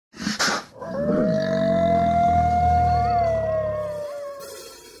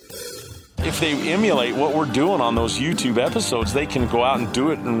if they emulate what we're doing on those YouTube episodes, they can go out and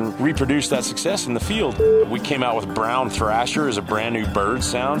do it and reproduce that success in the field. We came out with brown thrasher as a brand new bird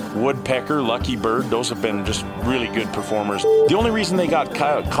sound. Woodpecker, lucky bird, those have been just really good performers. The only reason they got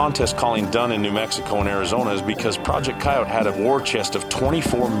coyote contest calling done in New Mexico and Arizona is because Project Coyote had a war chest of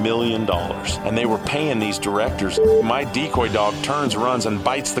 $24 million, and they were paying these directors. My decoy dog turns, runs, and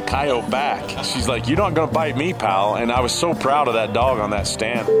bites the coyote back. She's like, "You're not going to bite me, pal." And I was so proud of that dog on that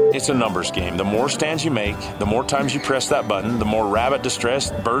stand. It's a numbers game. The more stands you make, the more times you press that button, the more rabbit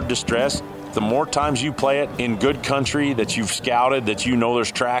distress, bird distress, the more times you play it in good country that you've scouted, that you know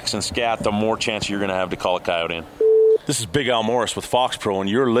there's tracks and scat, the more chance you're going to have to call a coyote in. This is Big Al Morris with FoxPro, and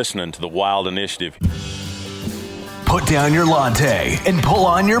you're listening to the Wild Initiative. Put down your latte and pull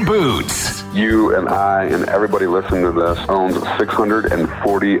on your boots. You and I and everybody listening to this owns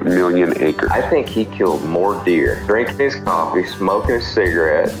 640 million acres. I think he killed more deer drinking his coffee, smoking a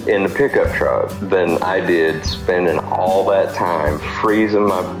cigarette in the pickup truck than I did spending all that time freezing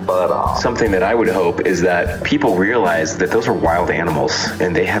my butt off. Something that I would hope is that people realize that those are wild animals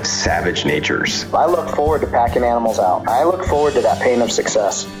and they have savage natures. I look forward to packing animals out. I look forward to that pain of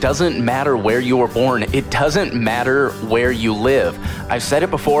success. Doesn't matter where you were born. It doesn't matter where you live. I've said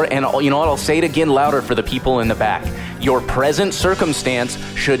it before, and you know what? I'll say it again louder for the people in the back. Your present circumstance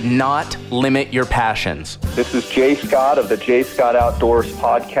should not limit your passions. This is Jay Scott of the Jay Scott Outdoors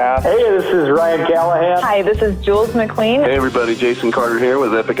podcast. Hey, this is Ryan Callahan. Hi, this is Jules McLean. Hey everybody, Jason Carter here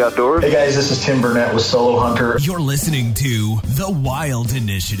with Epic Outdoors. Hey guys, this is Tim Burnett with Solo Hunter. You're listening to The Wild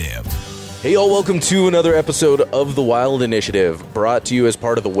Initiative. Hey y'all, welcome to another episode of The Wild Initiative, brought to you as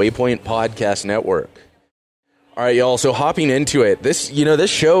part of the Waypoint Podcast Network. All right, y'all, so hopping into it, this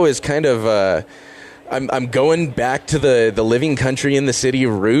show is kind of, I'm going back to the living country in the city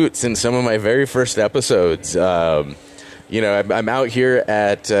of roots in some of my very first episodes. I'm out here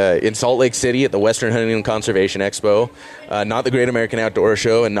in Salt Lake City at the Western Hunting and Conservation Expo, not the Great American Outdoor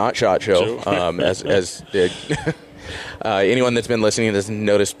Show and not SHOT Show, as anyone that's been listening has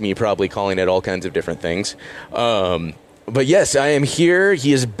noticed me probably calling it all kinds of different things. But yes, I am here.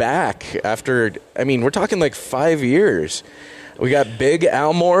 He is back after, we're talking like 5 years. We got Big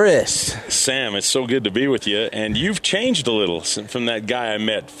Al Morris. Sam, it's so good to be with you. And you've changed a little from that guy I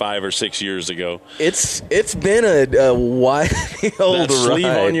met 5 or 6 years ago. It's been a wild that ride. Sleeve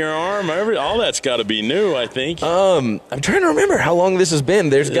on your arm, all that's got to be new, I think. I'm trying to remember how long this has been.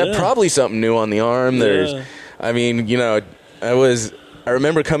 There's got probably something new on the arm. Yeah. I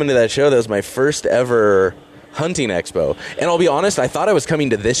remember coming to that show. That was my first ever hunting expo, and I'll be honest, I thought I was coming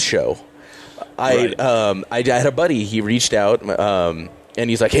to this show. I had a buddy, he reached out and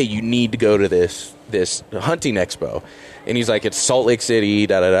he's like, "Hey, you need to go to this hunting expo," and he's like, "It's Salt Lake City,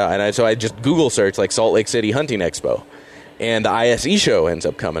 da da da," and so I just Google search like Salt Lake City Hunting Expo, and the ISE show ends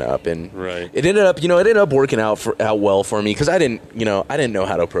up coming up, and it ended up working out well for me because I didn't know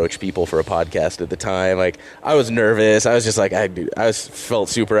how to approach people for a podcast at the time. Like, I was nervous. I was just like, I felt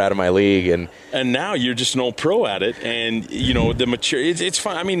super out of my league, and now you're just an old pro at it, and the mature. It's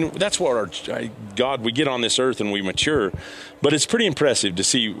fun. That's what we get on this earth and we mature. But it's pretty impressive to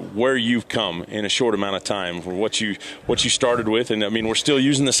see where you've come in a short amount of time, what you started with. And, we're still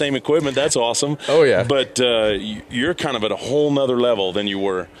using the same equipment. That's awesome. Oh, yeah. But you're kind of at a whole nother level than you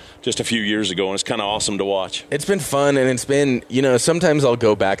were just a few years ago, and it's kind of awesome to watch. It's been fun, and it's been, sometimes I'll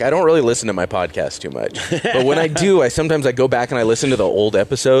go back. I don't really listen to my podcast too much. But when I do, sometimes I go back and I listen to the old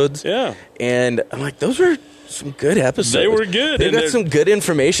episodes. Yeah. And I'm like, those were some good episodes. They were good. They got some good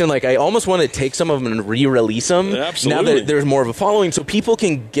information. Like, I almost want to take some of them and re-release them. Absolutely. Now that there's more of a following, so people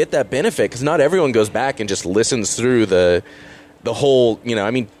can get that benefit, because not everyone goes back and just listens through the whole,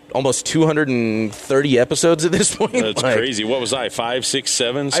 almost 230 episodes at this point. That's crazy. What was I, 5, 6,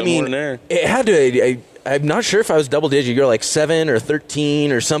 7, somewhere in there? It had to. I'm not sure if I was double digit. You're like 7 or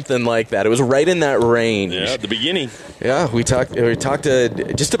 13 or something like that. It was right in that range. Yeah, at the beginning. Yeah, we talked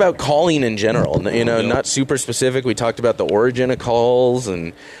just about calling in general. Not super specific. We talked about the origin of calls,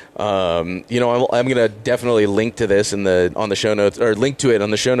 and I'm going to definitely link to this on the show notes, or link to it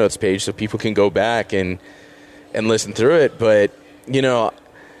on the show notes page, so people can go back and listen through it. But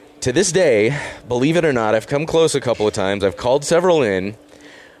to this day, believe it or not, I've come close a couple of times. I've called several in,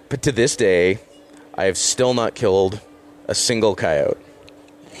 but to this day, I have still not killed a single coyote.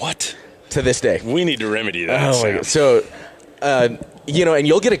 What? To this day. We need to remedy that. Oh my God. So, and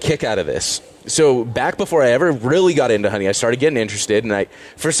you'll get a kick out of this. So back before I ever really got into hunting, I started getting interested, and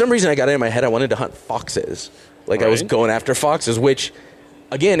for some reason I got it in my head I wanted to hunt foxes. Like, I was going after foxes, which,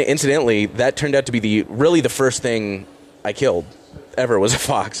 again, incidentally, that turned out to be the first thing I killed ever was a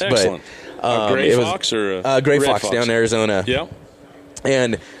fox. Excellent. But a gray fox or a gray fox fox down in Arizona. Yeah.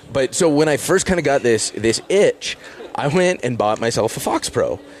 But so when I first kind of got this itch, I went and bought myself a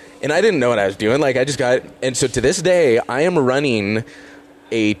FoxPro. And I didn't know what I was doing. Like, I just got, and so to this day, I am running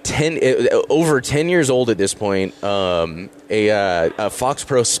over 10 years old at this point, a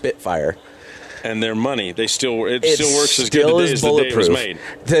FoxPro Spitfire. And their money, it still works as good as the day it was made.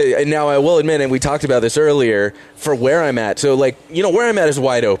 Now, I will admit, and we talked about this earlier, for where I'm at. So, like, where I'm at is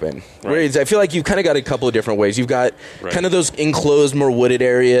wide open. Right. Whereas I feel like you've kind of got a couple of different ways. You've got kind of those enclosed, more wooded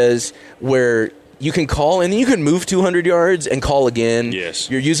areas where you can call, and then you can move 200 yards and call again. Yes.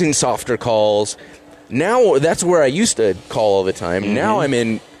 You're using softer calls. Now, that's where I used to call all the time. Mm-hmm. Now I'm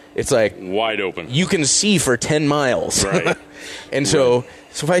in, it's like... wide open. You can see for 10 miles. Right. And so,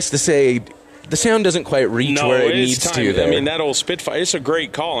 suffice to say... the sound doesn't quite reach where it needs to there. I mean, that old Spitfire, it's a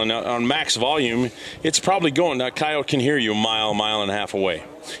great call. And on max volume, it's probably going. That coyote can hear you a mile and a half away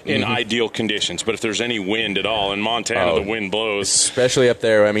in ideal conditions. But if there's any wind at all, in Montana, the wind blows. Especially up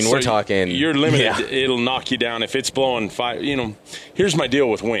there. I mean, we're talking. You're limited. Yeah. It'll knock you down. If it's blowing here's my deal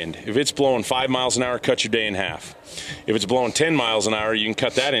with wind. If it's blowing 5 miles an hour, cut your day in half. If it's blowing 10 miles an hour, you can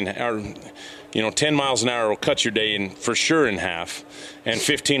cut that in. 10 miles an hour will cut your day for sure in half. And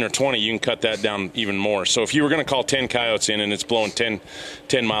 15 or 20, you can cut that down even more. So if you were going to call 10 coyotes in and it's blowing 10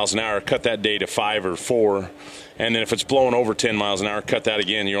 miles an hour, cut that day to 5 or 4. And then if it's blowing over 10 miles an hour, cut that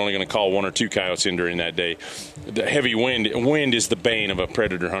again. You're only going to call 1 or 2 coyotes in during that day. The heavy wind is the bane of a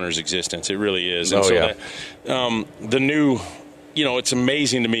predator hunter's existence. It really is. And the new, it's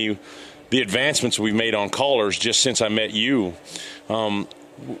amazing to me the advancements we've made on callers just since I met you.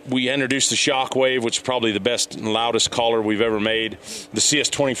 We introduced the Shockwave, which is probably the best and loudest caller we've ever made. The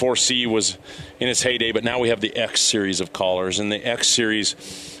CS24C was in its heyday, but now we have the X series of callers. And the X series,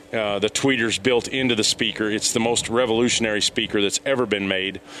 the tweeter's built into the speaker. It's the most revolutionary speaker that's ever been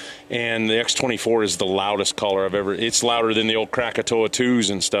made. And the X24 is the loudest caller I've ever. It's louder than the old Krakatoa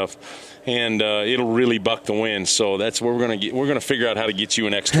 2s and stuff. And it'll really buck the wind. So that's where we're going to figure out how to get you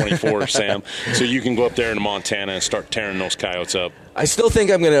an X24, Sam, so you can go up there into Montana and start tearing those coyotes up. I still think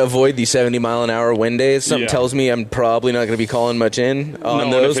I'm going to avoid the 70-mile-an-hour wind days. Something tells me I'm probably not going to be calling much in on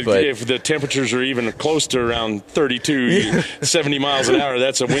those. If the temperatures are even close to around 32, 70 miles an hour,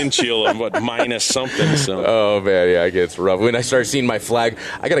 that's a wind chill of minus something. So. Oh, man, yeah, it gets rough. When I start seeing my flag,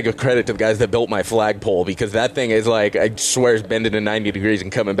 I got to give credit to the guys that built my flagpole, because that thing is like, I swear it's bending to 90 degrees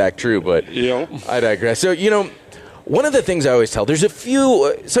and coming back true, but I digress. So, one of the things I always tell, there's a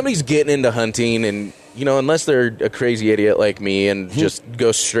few, somebody's getting into hunting and, unless they're a crazy idiot like me and just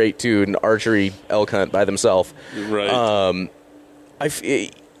go straight to an archery elk hunt by themselves. Right.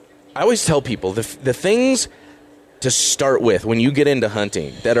 I always tell people the things to start with when you get into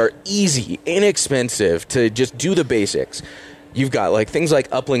hunting that are easy, inexpensive, to just do the basics. You've got like things like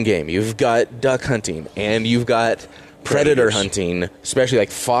upland game. You've got duck hunting, and you've got predator hunting, especially like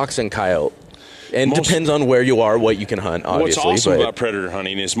fox and coyote. And depends on where you are, what you can hunt, obviously. What's awesome about predator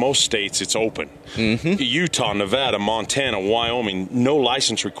hunting is most states it's open. Mm-hmm. Utah, Nevada, Montana, Wyoming, no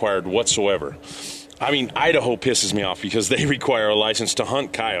license required whatsoever. I mean, Idaho pisses me off because they require a license to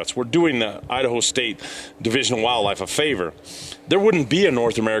hunt coyotes. We're doing the Idaho State Division of Wildlife a favor. There wouldn't be a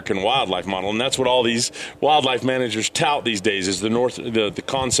North American wildlife model, and that's what all these wildlife managers tout these days is the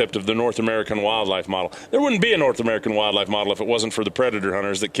concept of the North American wildlife model. There wouldn't be a North American wildlife model if it wasn't for the predator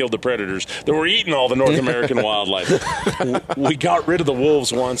hunters that killed the predators that were eating all the North American wildlife. We got rid of the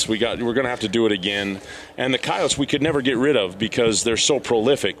wolves once. We're going to have to do it again. And the coyotes we could never get rid of because they're so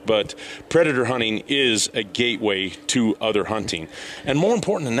prolific, but predator hunting is a gateway to other hunting. And more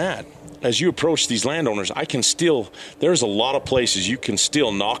important than that, as you approach these landowners, there's a lot of places you can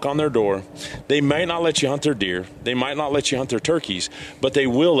still knock on their door. They might not let you hunt their deer. They might not let you hunt their turkeys, but they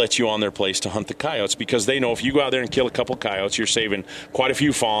will let you on their place to hunt the coyotes because they know if you go out there and kill a couple coyotes, you're saving quite a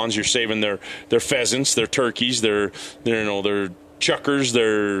few fawns. You're saving their pheasants, their turkeys, their chuckers,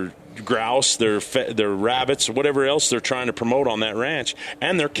 their grouse, their rabbits, whatever else they're trying to promote on that ranch,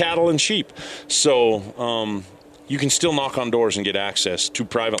 and their cattle and sheep. So, you can still knock on doors and get access to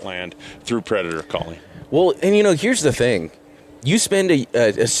private land through predator calling. Well, and here's the thing. You spend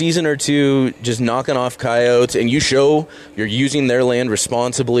a season or two just knocking off coyotes, and you show you're using their land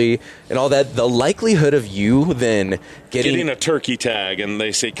responsibly and all that. The likelihood of you then getting a turkey tag, and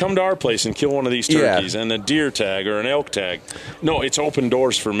they say, come to our place and kill one of these turkeys, and a deer tag or an elk tag. No, it's open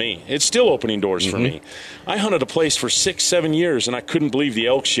doors for me. It's still opening doors for me. I hunted a place for 6-7 years, and I couldn't believe the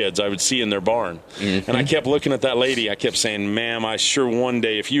elk sheds I would see in their barn. And I kept looking at that lady. I kept saying, ma'am, I sure one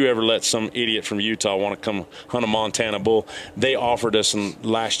day, if you ever let some idiot from Utah want to come hunt a Montana bull, they offered us, and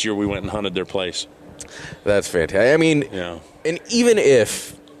last year we went and hunted their place. That's fantastic. I mean, and even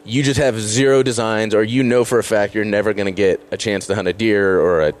if you just have zero designs, or you know for a fact you're never going to get a chance to hunt a deer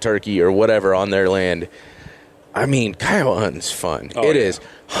or a turkey or whatever on their land, I mean, coyote hunting's fun. It is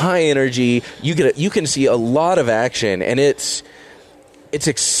high energy. You can see a lot of action, and it's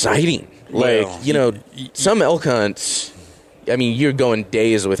exciting. Like, some elk hunts, I mean, you're going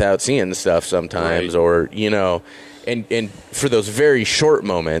days without seeing stuff sometimes, or, and for those very short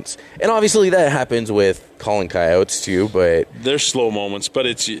moments. And obviously that happens with calling coyotes too, but there's slow moments, but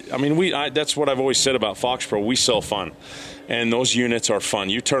that's what I've always said about FoxPro. We sell fun. And those units are fun.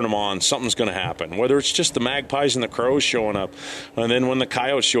 You turn them on, something's going to happen. Whether it's just the magpies and the crows showing up, and then when the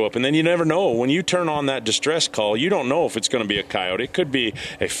coyotes show up, and then you never know. When you turn on that distress call, you don't know if it's going to be a coyote. It could be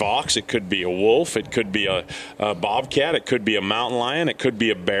a fox. It could be a wolf. It could be a bobcat. It could be a mountain lion. It could be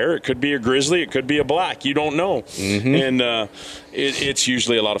a bear. It could be a grizzly. It could be a black. You don't know. Mm-hmm. And it's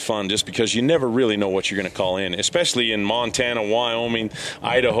usually a lot of fun just because you never really know what you're going to call in, especially in Montana, Wyoming,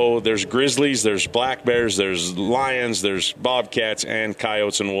 Idaho. There's grizzlies, there's black bears, there's lions, there's bobcats and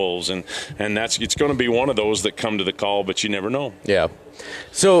coyotes and wolves, and it's going to be one of those that come to the call, but you never know. Yeah.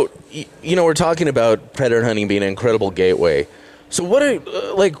 So we're talking about predator hunting being an incredible gateway. So what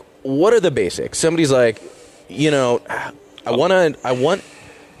are the basics? Somebody's like, I want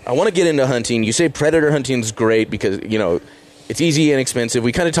to get into hunting. You say predator hunting is great because it's easy and inexpensive.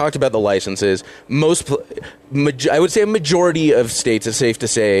 We kind of talked about the licenses. I would say a majority of states, it's safe to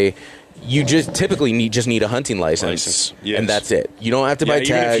say, you just typically need a hunting license, yes. And that's it. You don't have to buy tags.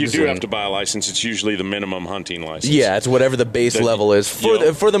 Even if you do have to buy a license, it's usually the minimum hunting license. Yeah, it's whatever the base level is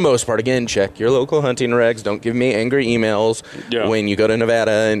for the most part. Again, check your local hunting regs. Don't give me angry emails when you go to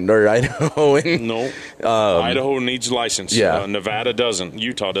Nevada or Idaho. No, Idaho needs a license. Yeah. Nevada doesn't.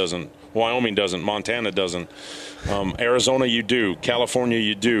 Utah doesn't. Wyoming doesn't. Montana doesn't. Arizona, you do. California,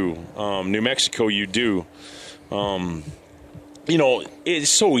 you do. New Mexico, you do. It's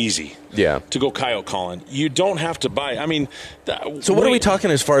so easy to go coyote calling. You don't have to buy. I mean, so what are we talking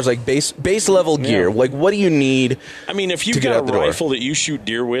as far as like base level gear? Like, what do you need? I mean, if you've got a rifle that you shoot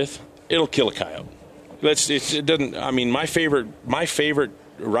deer with, it'll kill a coyote. It doesn't. I mean, my favorite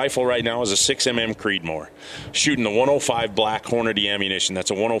rifle right now is a 6mm Creedmoor, shooting the 105 black Hornady ammunition. That's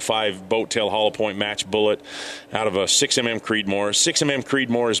a 105 boat tail hollow point match bullet out of a 6mm Creedmoor. 6mm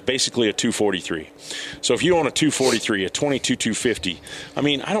Creedmoor is basically a 243. So if you own a 243, a 22-250, I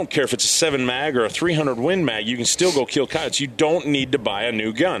mean, I don't care if it's a 7 mag or a 300 Win mag, you can still go kill coyotes. You don't need to buy a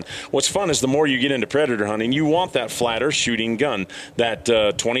new gun. What's fun is the more you get into predator hunting, you want that flatter shooting gun, that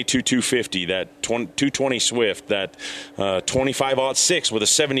 22-250, that 220 Swift, that 25-06 with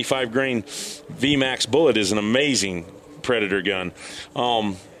a 75 grain VMAX bullet is an amazing predator gun.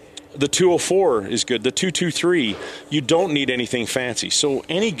 The 204 is good. The 223, you don't need anything fancy. So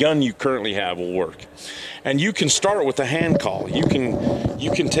any gun you currently have will work. And you can start with a hand call. You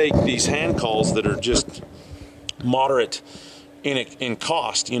can take these hand calls that are just moderate in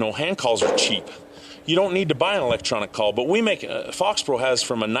cost. Hand calls are cheap. You don't need to buy an electronic call, but we make FoxPro has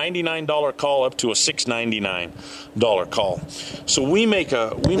from a $99 call up to a $699 call. So we make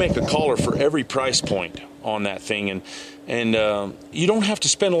a caller for every price point on that thing, and you don't have to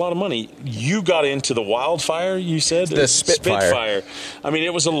spend a lot of money. You got into the Wildfire, you said? The Spitfire. I mean,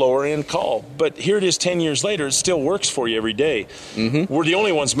 it was a lower end call, but here it is 10 years later. It still works for you every day. Mm-hmm. We're the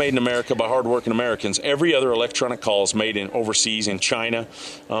only ones made in America by hardworking Americans. Every other electronic call is made in overseas in China.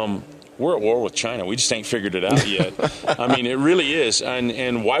 We're at war with China. We just ain't figured it out yet. I mean, it really is.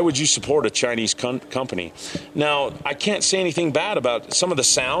 And why would you support a Chinese company? Now, I can't say anything bad about some of the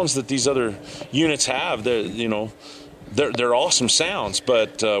sounds that these other units have. They're awesome sounds,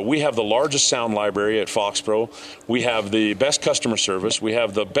 but we have the largest sound library at FoxPro. We have the best customer service. We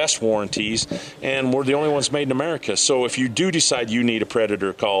have the best warranties, and we're the only ones made in America. So if you do decide you need a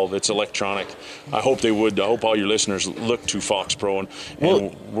Predator call that's electronic, I hope they would. I hope all your listeners look to FoxPro,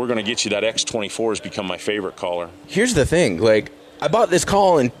 and we're going to get you that X24 has become my favorite caller. Here's the thing, like, I bought this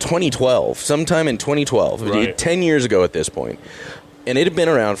call in 2012, sometime in 2012, right. 10 years ago at this point, and it had been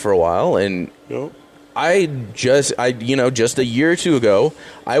around for a while, and just a year or two ago,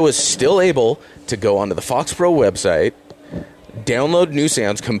 I was still able to go onto the FoxPro website, download new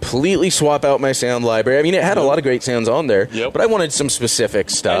sounds, completely swap out my sound library. I mean, it had a lot of great sounds on there, but I wanted some specific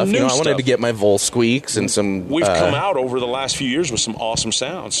stuff. I wanted to get my Vol squeaks and some... We've come out over the last few years with some awesome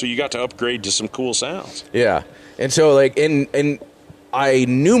sounds, so you got to upgrade to some cool sounds. Yeah, and so, like, and I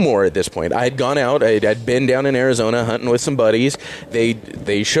knew more at this point. I had gone out. I'd been down in Arizona hunting with some buddies.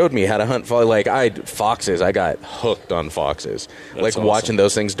 They showed me how to hunt foxes. I got hooked on foxes. That's awesome. Watching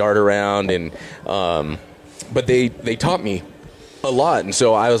those things dart around, and but they taught me a lot. And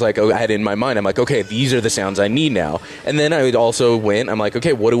so I was like, I had in my mind, I'm like, okay, these are the sounds I need now. And then I would also I'm like,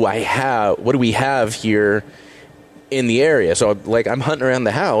 okay, what do we have here in the area? So like, I'm hunting around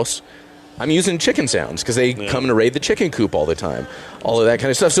the house, I'm using chicken sounds because they come to raid the chicken coop all the time, all of that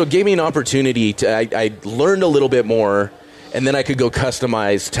kind of stuff. So it gave me an opportunity I learned a little bit more, and then I could go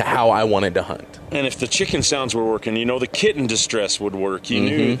customize to how I wanted to hunt. And if the chicken sounds were working, the kitten distress would work. You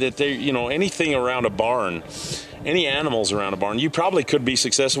knew that anything around a barn, any animals around a barn, you probably could be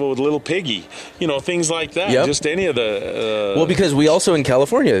successful with Little Piggy, things like that. Yep. Just any of the... well, because we also in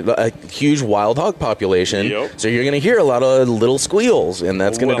California, a huge wild hog population, so you're going to hear a lot of little squeals, and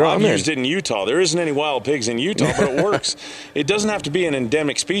that's going to draw them in. I've used it in Utah. There isn't any wild pigs in Utah, but it works. It doesn't have to be an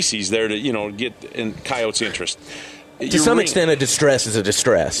endemic species there to, get in coyotes' interest. To some extent, a distress is a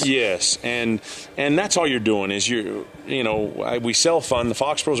distress. Yes, and that's all you're doing is we sell fun. The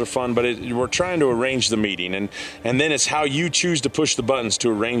FoxPros are fun, but we're trying to arrange the meeting, and then it's how you choose to push the buttons to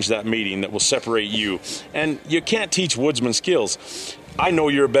arrange that meeting that will separate you. And you can't teach woodsman skills. I know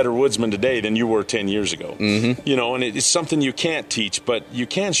you're a better woodsman today than you were 10 years ago. And it's something you can't teach, but you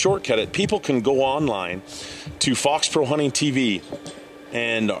can shortcut it. People can go online to FoxPro Hunting TV,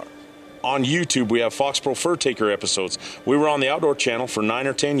 and on YouTube, we have FoxPro Fur Taker episodes. We were on the Outdoor Channel for 9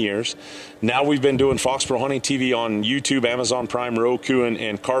 or 10 years. Now we've been doing FoxPro Hunting TV on YouTube, Amazon Prime, Roku,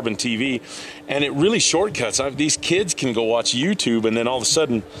 and Carbon TV. And it really shortcuts. These kids can go watch YouTube, and then all of a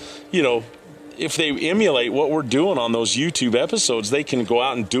sudden, if they emulate what we're doing on those YouTube episodes, they can go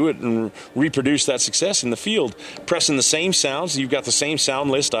out and do it and reproduce that success in the field, pressing the same sounds. You've got the same sound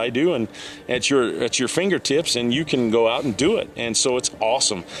list I do, and at your fingertips, and you can go out and do it. And so it's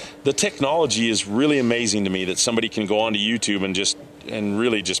awesome. The technology is really amazing to me that somebody can go onto YouTube and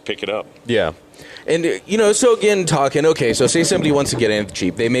really just pick it up. Yeah. And, so again, so say somebody wants to get in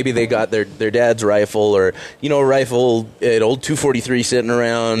cheap. Maybe they got their dad's rifle, or, a rifle, an old 243 sitting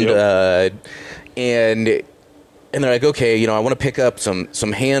around, and they're like, okay, I want to pick up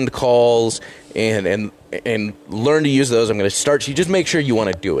some hand calls and learn to use those. I'm going to start. You just make sure you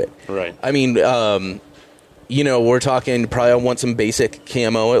want to do it. Right. I mean, we're talking probably I want some basic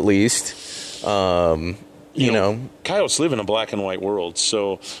camo at least. Coyotes live in a black and white world.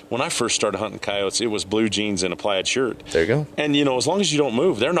 So when I first started hunting coyotes, it was blue jeans and a plaid shirt. There you go. And, as long as you don't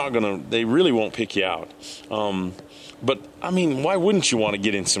move, they really won't pick you out. But, why wouldn't you want to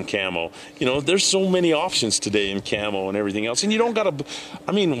get in some camo? There's so many options today in camo and everything else. And you don't got to,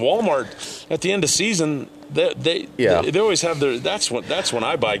 Walmart, at the end of season, they always have that's when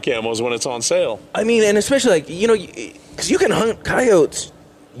I buy camos, when it's on sale. And especially, because you can hunt coyotes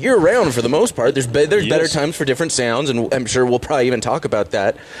year-round for the most part. There's better times for different sounds, and I'm sure we'll probably even talk about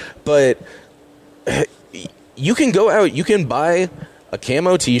that. But you can go out, you can buy a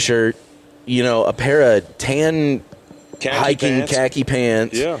camo T-shirt, a pair of tan khaki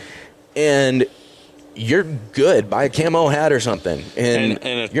pants, and you're good. Buy a camo hat or something, and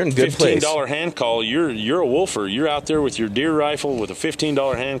you're in a good place. $15 hand call. You're a wolfer. You're out there with your deer rifle with a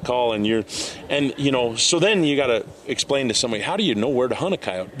 $15 hand call, so then you got to explain to somebody, how do you know where to hunt a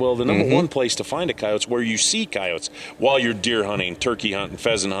coyote? Well, the number one place to find a coyote is where you see coyotes while you're deer hunting, turkey hunting,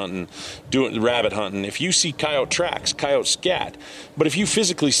 pheasant hunting, doing rabbit hunting. If you see coyote tracks, coyote scat, but if you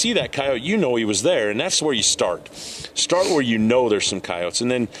physically see that coyote, you know he was there, and that's where you start. Start where you know there's some coyotes,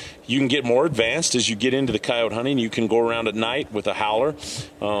 and then you can get more advanced as you get into the coyote hunting. You can go around at night with a howler,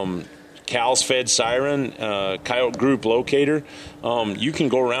 Cal's fed siren, coyote group locator. You can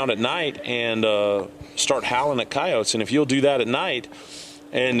go around at night and start howling at coyotes. And if you'll do that at night,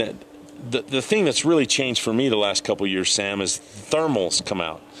 and the thing that's really changed for me the last couple of years, Sam, is thermals come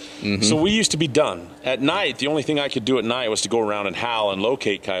out. So we used to be done. At night, the only thing I could do at night was to go around and howl and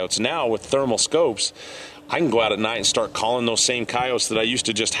locate coyotes. Now with thermal scopes, I can go out at night and start calling those same coyotes that I used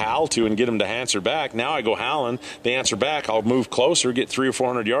to just howl to and get them to answer back. Now I go howling, they answer back, I'll move closer, get 300 or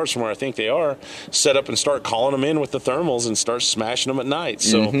 400 yards from where I think they are, set up and start calling them in with the thermals and start smashing them at night.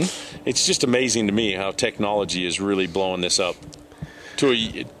 So it's just amazing to me how technology is really blowing this up to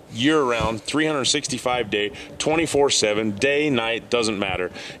a year-round, 365-day, 24/7, day, night, doesn't matter.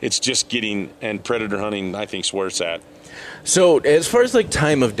 It's just getting, and predator hunting, I think, is where it's at. So as far as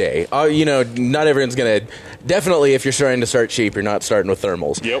time of day, not everyone's gonna. Definitely, if you're starting to start cheap, you're not starting with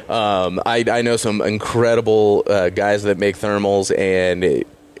thermals. Yep. I know some incredible guys that make thermals, and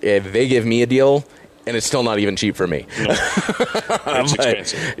if they give me a deal, and it's still not even cheap for me. No. It's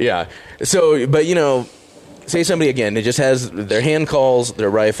expensive. Yeah. So, but say somebody again, it just has their hand calls, their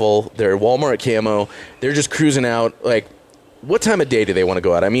rifle, their Walmart camo. They're just cruising out. What time of day do they want to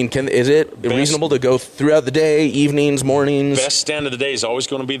go out? Is it reasonable to go throughout the day, evenings, mornings? Best stand of the day is always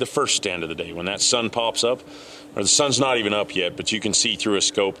going to be the first stand of the day. When that sun pops up, or the sun's not even up yet, but you can see through a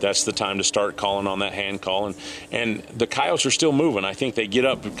scope. That's the time to start calling on that hand call. And the coyotes are still moving. I think they get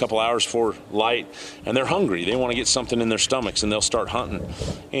up a couple hours before light, and they're hungry. They want to get something in their stomachs, and they'll start hunting.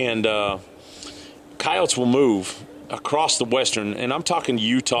 And coyotes will move across the western, and I'm talking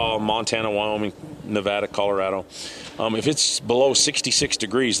Utah, Montana, Wyoming, Nevada, Colorado. If it's below 66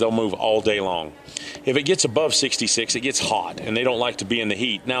 degrees, they'll move all day long. If it gets above 66, it gets hot, and they don't like to be in the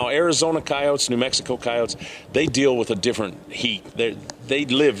heat. Now, Arizona coyotes, New Mexico coyotes, they deal with a different heat. They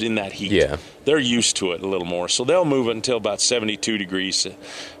live in that heat. Yeah. They're used to it a little more. So they'll move it until about 72 degrees,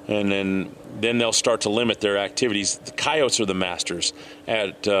 and then they'll start to limit their activities. The coyotes are the masters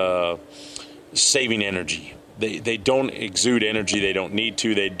at saving energy. They don't exude energy they don't need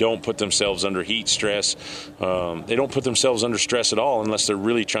to. They don't put themselves under heat stress. They don't put themselves under stress at all unless they're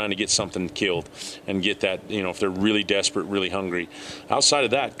really trying to get something killed and get that, if they're really desperate, really hungry. Outside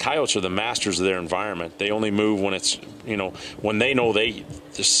of that, coyotes are the masters of their environment. They only move when it's, when they know the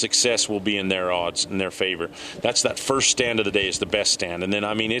success will be in their odds, in their favor. That's that first stand of the day is the best stand. And then,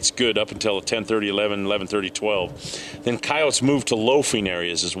 it's good up until 10:30, 11, 11:30, 12. Then coyotes move to loafing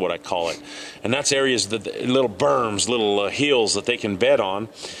areas is what I call it. And that's areas that little berms, little hills that they can bed on.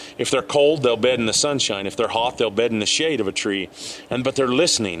 If they're cold, they'll bed in the sunshine. If they're hot, they'll bed in the shade of a tree. But they're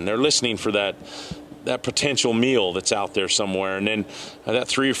listening. They're listening for that potential meal that's out there somewhere. And then at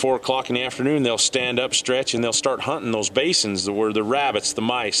 3 or 4 o'clock in the afternoon, they'll stand up, stretch, and they'll start hunting those basins where the rabbits, the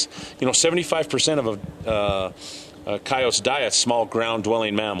mice. 75% of a coyote's diet, small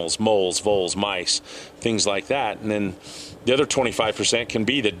ground-dwelling mammals, moles, voles, mice, things like that. And then the other 25% can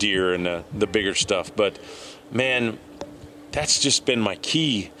be the deer and the bigger stuff. But, man, that's just been my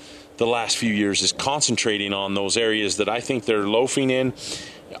key the last few years, is concentrating on those areas that I think they're loafing in.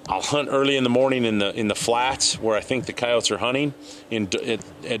 I'll hunt early in the morning in the flats where I think the coyotes are hunting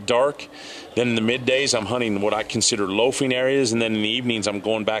at dark. Then in the middays, I'm hunting what I consider loafing areas. And then in the evenings, I'm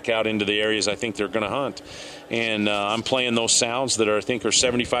going back out into the areas I think they're going to hunt. And I'm playing those sounds that I think are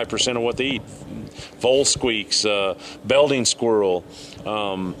 75% of what they eat. Vole squeaks, belding squirrel.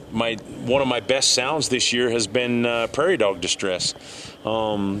 One of my best sounds this year has been prairie dog distress.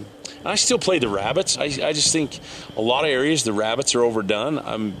 I still play the rabbits. I just think a lot of areas the rabbits are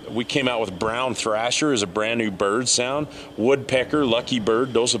overdone. We came out with brown thrasher as a brand new bird sound. Woodpecker, lucky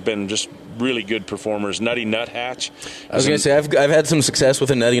bird, those have been just really good performers. Nutty nuthatch. I was going to say I've had some success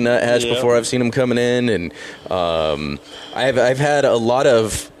with a nutty nuthatch before. I've seen them coming in, and I've had a lot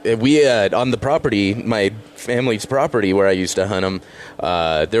of. We had on the property, my family's property where I used to hunt them.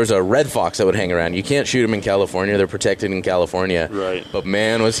 There's a red fox that would hang around. You can't shoot them in California; they're protected in California. Right. But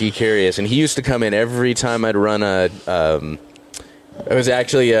man, was he curious! And he used to come in every time I'd run a. It was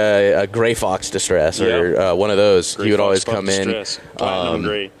actually a gray fox distress or one of those. Gray he would fox always buck come distress. in. Platinum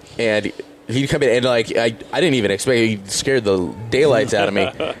gray. And he'd come in, and I didn't even expect it. He scared the daylights out of me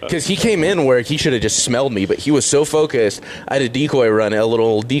because he came in where he should have just smelled me, but he was so focused. I had a decoy run, a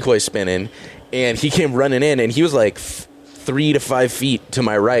little decoy spinning, and he came running in, and he was like 3 to 5 feet to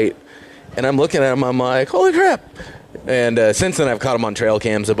my right, and I'm looking at him, I'm like, holy crap. And since then, I've caught him on trail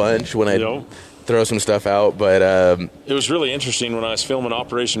cams a bunch when I throw some stuff out. But it was really interesting when I was filming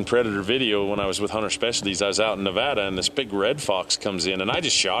Operation Predator video when I was with Hunter Specialties. I was out in Nevada, and this big red fox comes in, and I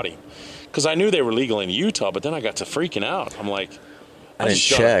just shot him because I knew they were legal in Utah, but then I got to freaking out. I'm like, I didn't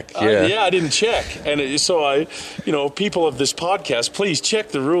check. I didn't check. And so people of this podcast, please check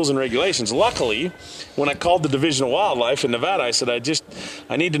the rules and regulations. Luckily, when I called the Division of Wildlife in Nevada, I said,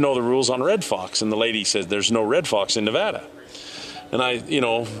 I need to know the rules on red fox. And the lady said, there's no red fox in Nevada. And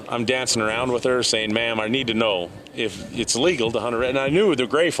I'm dancing around with her saying, ma'am, I need to know if it's legal to hunt a red. And I knew the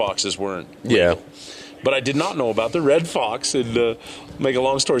gray foxes weren't legal. Yeah. But I did not know about the red fox. And make a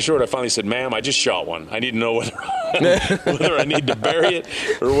long story short, I finally said, ma'am, I just shot one. I need to know whether I need to bury it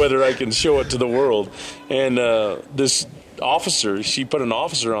or whether I can show it to the world. And this officer, she put an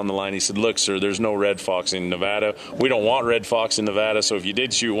officer on the line. He said, look, sir, there's no red fox in Nevada. We don't want red fox in Nevada, so if you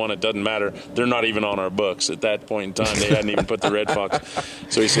did shoot one, it doesn't matter. They're not even on our books. At that point in time, they hadn't even put the red fox.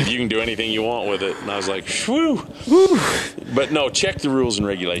 So he said, you can do anything you want with it. And I was like, whew. But no, check the rules and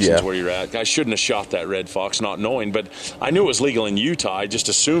regulations where you're at. I shouldn't have shot that red fox not knowing, but I knew it was legal in Utah. I just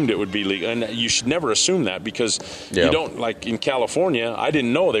assumed it would be legal. And you should never assume that because you don't, like in California, I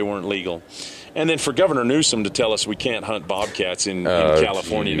didn't know they weren't legal. And then for Governor Newsom to tell us we can't hunt bobcats in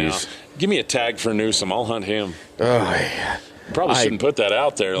California now. Give me a tag for Newsom. I'll hunt him. Oh, yeah. Probably shouldn't put that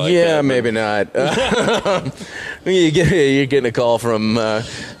out there like that. Yeah, maybe not. You're getting a call from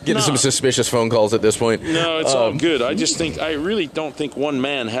getting some suspicious phone calls at this point. No, it's all good. I really don't think one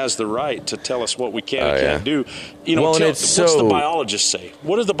man has the right to tell us what we can and can't do. What's the biologists say?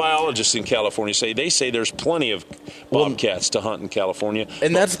 What do the biologists in California say? They say there's plenty of bobcats to hunt in California.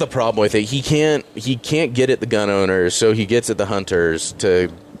 And that's the problem with it. He can't get at the gun owners, so he gets at the hunters to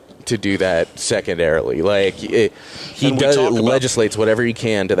do that secondarily. Like he legislates whatever he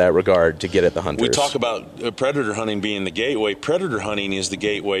can to that regard to get at the hunters. We talk about predator hunting being the gateway. Predator hunting is the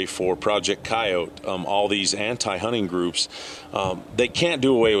gateway for Project Coyote. All these anti-hunting groups, they can't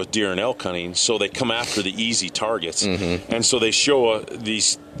do away with deer and elk hunting, so they come after the easy targets. Mm-hmm. And so they show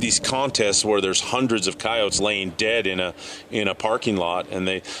these contests where there's hundreds of coyotes laying dead in a parking lot, and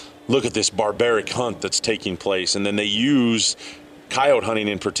they look at this barbaric hunt that's taking place, and then they use coyote hunting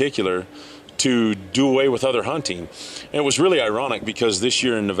in particular to do away with other hunting. And it was really ironic because this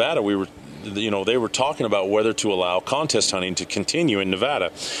year in Nevada they were talking about whether to allow contest hunting to continue in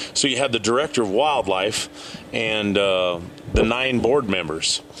Nevada. So you had the director of wildlife and the 9 board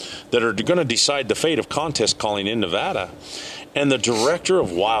members that are going to decide the fate of contest calling in Nevada. And the director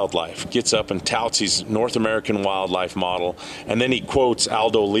of wildlife gets up and touts his North American wildlife model, and then he quotes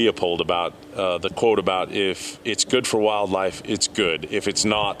Aldo Leopold about the quote about, if it's good for wildlife, it's good. If it's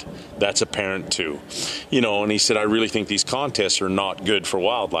not, that's apparent too. And he said, I really think these contests are not good for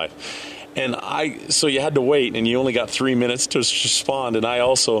wildlife. And so you had to wait, and you only got 3 minutes to respond. And I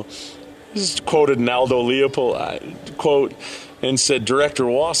also just quoted an Aldo Leopold quote and said, Director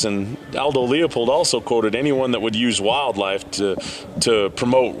Wasson, Aldo Leopold also quoted, anyone that would use wildlife to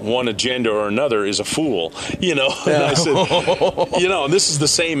promote one agenda or another is a fool. And I said, and this is the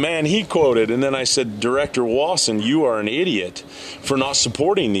same man he quoted. And then I said, Director Wasson, you are an idiot for not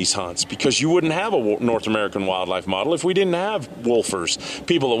supporting these hunts, because you wouldn't have a North American wildlife model if we didn't have wolfers,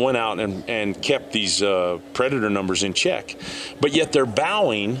 people that went out and kept these predator numbers in check. But yet they're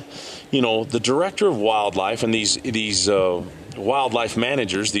bowing, the director of wildlife and these wildlife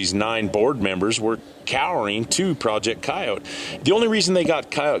managers, these 9 board members, were cowering to Project Coyote. The only reason they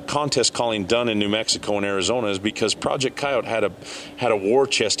got contest calling done in New Mexico and Arizona is because Project Coyote had a war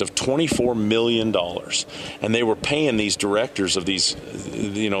chest of $24 million, and they were paying these directors of these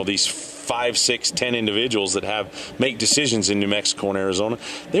 5, 6, 10 individuals that make decisions in New Mexico and Arizona.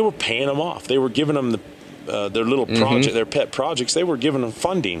 They were paying them off. They were giving them their little project, their pet projects. They were giving them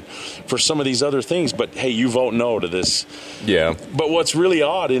funding for some of these other things. But hey, you vote no to this. Yeah. But what's really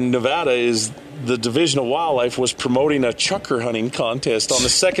odd in Nevada is the Division of Wildlife was promoting a chucker hunting contest on the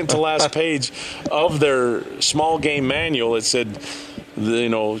second to last page of their small game manual. It said,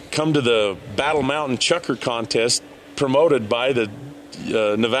 come to the Battle Mountain Chucker Contest promoted by the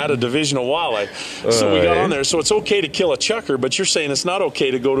Nevada Division of Wildlife. So we got on there. So it's okay to kill a chucker, but you're saying it's not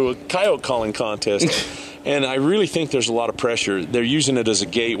okay to go to a coyote calling contest. And I really think there's a lot of pressure. They're using it as a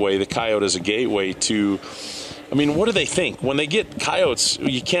gateway, the coyote as a gateway to, what do they think? When they get coyotes,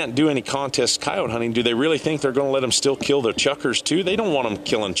 you can't do any contest coyote hunting. Do they really think they're going to let them still kill their chuckers too? They don't want them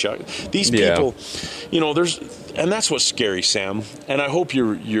killing chuckers. These people, and that's what's scary, Sam. And I hope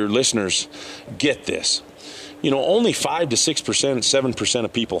your listeners get this. Only 5 to 6%, 7%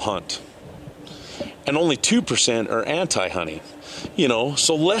 of people hunt. And only 2% are anti-hunting.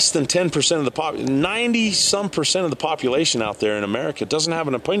 So less than 10% of the 90-some% of the population out there in America doesn't have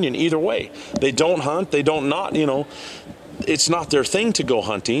an opinion either way. They don't hunt, they don't not, it's not their thing to go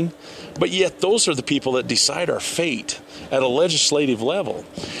hunting, but yet those are the people that decide our fate at a legislative level.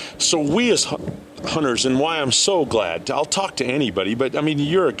 So we as hunters, and why I'm so glad, I'll talk to anybody, but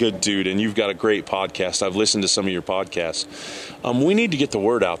you're a good dude and you've got a great podcast. I've listened to some of your podcasts. We need to get the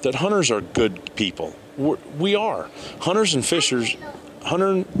word out that hunters are good people. We are. Hunters and fishermen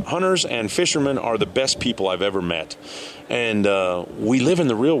are the best people I've ever met. And we live in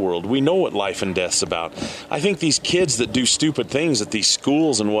the real world. We know what life and death's about. I think these kids that do stupid things at these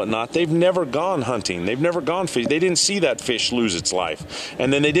schools and whatnot, they've never gone hunting. They've never gone fishing. They didn't see that fish lose its life.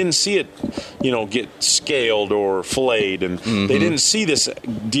 And then they didn't see it, get scaled or filleted. And they didn't see this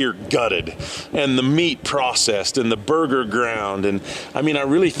deer gutted and the meat processed and the burger ground. And, I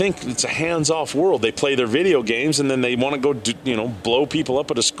really think it's a hands-off world. They play their video games and then they want to go, blow people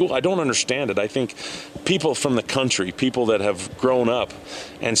up at a school. I don't understand it. I think people from the country, people that have grown up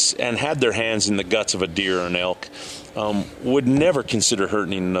and had their hands in the guts of a deer or an elk would never consider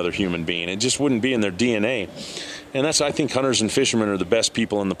hurting another human being. It just wouldn't be in their DNA. And I think hunters and fishermen are the best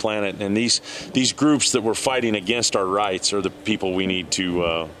people on the planet. And these groups that we're fighting against our rights are the people we need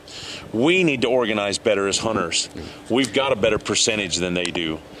to organize better as hunters. We've got a better percentage than they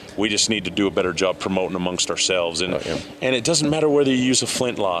do. We just need to do a better job promoting amongst ourselves. And it doesn't matter whether you use a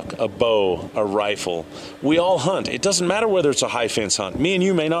flintlock, a bow, a rifle. We all hunt. It doesn't matter whether it's a high fence hunt. Me and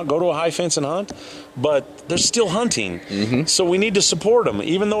you may not go to a high fence and hunt, but they're still hunting. So we need to support them,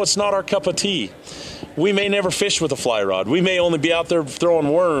 even though it's not our cup of tea. We may never fish with a fly rod. We may only be out there throwing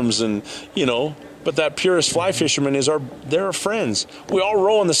worms and, but that purist fly fisherman they're our friends. We all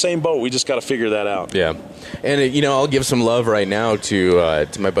row in the same boat. We just got to figure that out. Yeah. And, I'll give some love right now to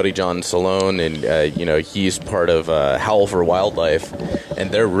my buddy John Salone, and, he's part of Howl for Wildlife, and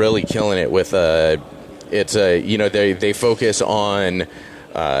they're really killing it with, they focus on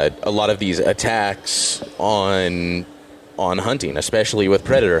a lot of these attacks on hunting, especially with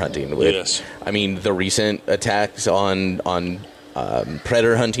predator hunting. Yes. I mean, the recent attacks on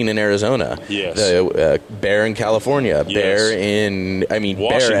predator hunting in Arizona. Yes. The bear in California. Yes. Bear in, Washington.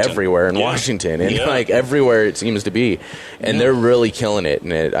 Bear everywhere in Washington. And, everywhere it seems to be. And they're really killing it.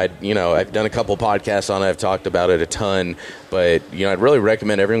 And I've done a couple podcasts on it. I've talked about it a ton. But, I'd really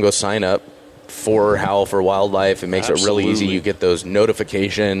recommend everyone go sign up for Howl for Wildlife. It makes it really easy. You get those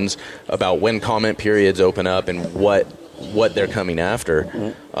notifications about when comment periods open up and what they're coming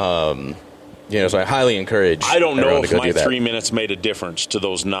after. So I highly encourage. I don't know if my 3 minutes made a difference to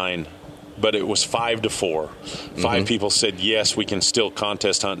those 9, but it was 5 to 4. 5 people said yes, we can still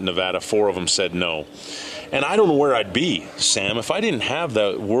contest hunt in Nevada. 4 of them said no. And I don't know where I'd be, Sam, if I didn't have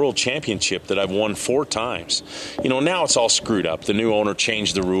the world championship that I've won 4 times. Now it's all screwed up. The new owner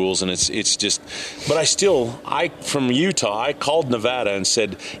changed the rules, and it's just. But from Utah, I called Nevada and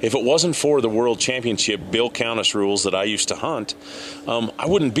said, if it wasn't for the world championship Bill Countess rules that I used to hunt, I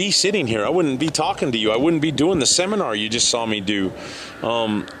wouldn't be sitting here. I wouldn't be talking to you. I wouldn't be doing the seminar you just saw me do.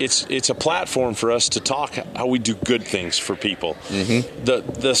 It's a platform for us to talk how we do good things for people.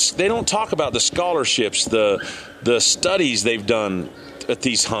 They don't talk about the scholarships, the studies they've done at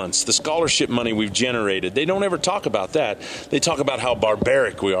these hunts, the scholarship money we've generated. They don't ever talk about that. They talk about how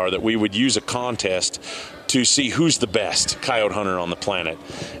barbaric we are, that we would use a contest to see who's the best coyote hunter on the planet.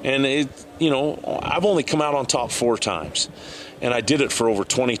 And I've only come out on top 4 times, and I did it for over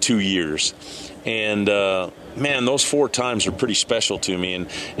 22 years. And man, those 4 times are pretty special to me.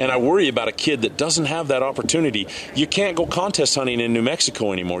 And I worry about a kid that doesn't have that opportunity. You can't go contest hunting in New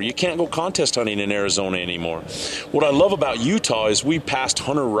Mexico anymore. You can't go contest hunting in Arizona anymore. What I love about Utah is we passed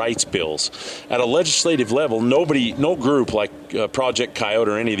hunter rights bills. At a legislative level, no group like Project Coyote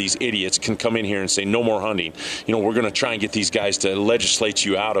or any of these idiots can come in here and say no more hunting. We're going to try and get these guys to legislate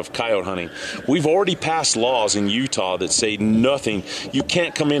you out of coyote hunting. We've already passed laws in Utah that say nothing. You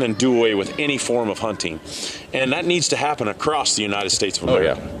can't come in and do away with any form of hunting. And that needs to happen across the United States of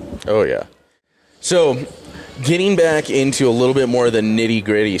America. Oh, yeah. So, getting back into a little bit more of the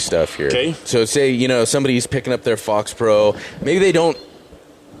nitty-gritty stuff here. Okay. So, say, somebody's picking up their FoxPro. Maybe they don't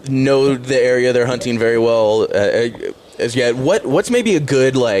know the area they're hunting very well as yet. What's maybe a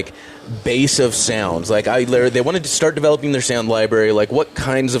good, base of sounds? They wanted to start developing their sound library. What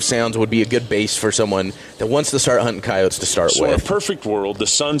kinds of sounds would be a good base for someone that wants to start hunting coyotes to start with? In a perfect world, the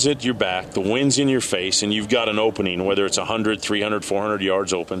sun's at your back, the wind's in your face, and you've got an opening, whether it's 100, 300, 400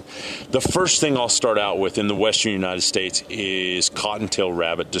 yards open. The first thing I'll start out with in the western United States is cottontail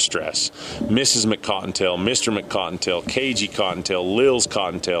rabbit distress. Mrs. McCottontail, Mr. McCottontail, Cagey Cottontail, Lil's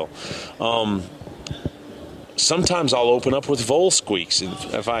Cottontail. Sometimes I'll open up with vole squeaks.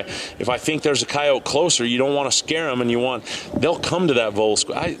 If I think there's a coyote closer, you don't want to scare them, and they'll come to that vole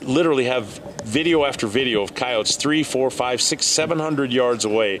squeak. I literally have video after video of coyotes 300, 400, 500, 600, 700 yards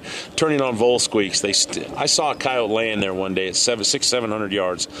away turning on vole squeaks. I saw a coyote laying there one day at 600, 700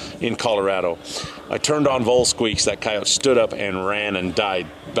 yards in Colorado. I turned on vole squeaks. That coyote stood up and ran and died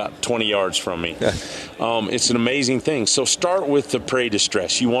about 20 yards from me. It's an amazing thing. So start with the prey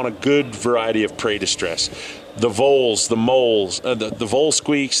distress. You want a good variety of prey distress. The voles, the moles, the vole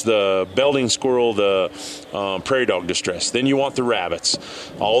squeaks, the belting squirrel, the prairie dog distress. Then you want the rabbits,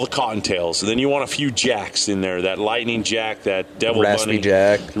 all the cottontails. Then you want a few jacks in there, that lightning jack, that devil bunny,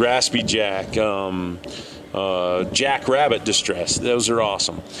 raspy jack, jack rabbit distress. Those are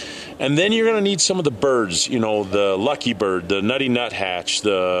awesome. And then you're going to need some of the birds, the lucky bird, the nutty nuthatch,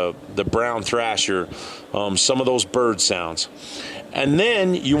 the brown thrasher, some of those bird sounds. And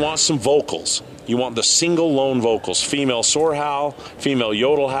then you want some vocals. You want the single lone vocals, female soar howl, female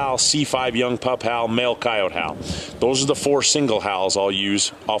yodel howl, C5 young pup howl, male coyote howl. Those are the 4 single howls I'll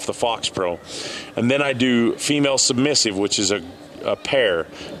use off the FoxPro. And then I do female submissive, which is a pair.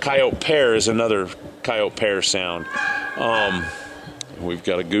 Coyote pair is another coyote pair sound. We've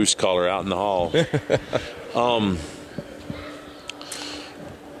got a goose caller out in the hall.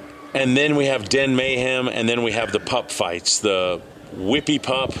 And then we have den mayhem, and then we have the pup fights, the Whippy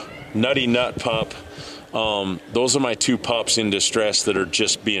Pup, Nutty Nut Pup. Those are my 2 pups in distress that are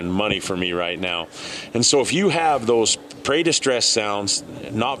just being money for me right now. And so if you have those prey distress sounds,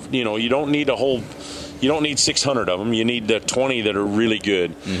 you don't need you don't need 600 of them. You need the 20 that are really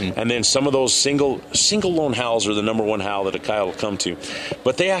good. Mm-hmm. And then some of those single lone howls are the number one howl that a coyote will come to.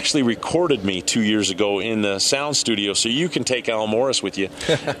 But they actually recorded me 2 years ago in the sound studio, so you can take Al Morris with you.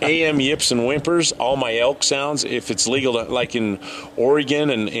 AM yips and whimpers, all my elk sounds. If it's legal, like in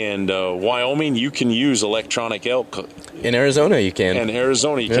Oregon and Wyoming, you can use electronic elk. In Arizona, you can. In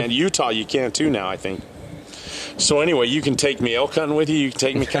Arizona, you can. Utah, you can too now, I think. So anyway, you can take me elk hunting with you, you can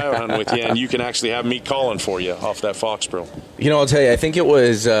take me coyote hunting with you, and you can actually have me calling for you off that FoxPro. I'll tell you, I think it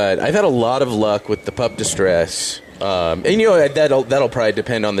was, I've had a lot of luck with the pup distress. And that'll probably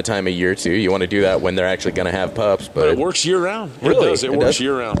depend on the time of year too. You want to do that when they're actually going to have pups, but it works year round. Really, it does. It works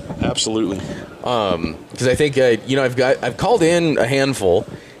year round. Absolutely. Because I think I've called in a handful,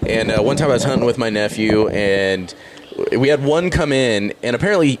 and one time I was hunting with my nephew, and we had one come in, and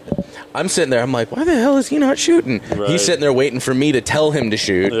apparently I'm sitting there. I'm like, why the hell is he not shooting? Right. He's sitting there waiting for me to tell him to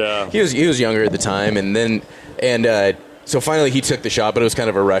shoot. Yeah. He was younger at the time, so finally he took the shot, but it was kind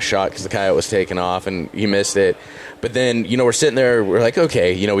of a rush shot because the coyote was taking off and he missed it. But then we're sitting there. We're like,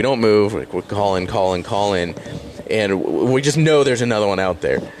 okay, we don't move. We're calling, and we just know there's another one out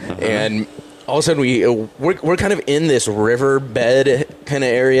there. Mm-hmm. And all of a sudden we're kind of in this river bed kind of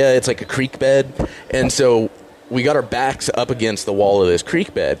area. It's like a creek bed, and so we got our backs up against the wall of this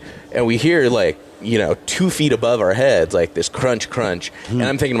creek bed, and we hear 2 feet above our heads, like this crunch. And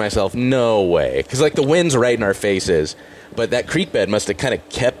I'm thinking to myself, no way. Because the wind's right in our faces, but that creek bed must have kind of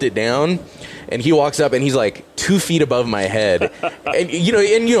kept it down. And he walks up and he's 2 feet above my head. And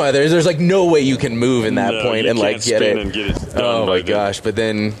there's no way you can move in that point and get it. And get it oh my gosh. But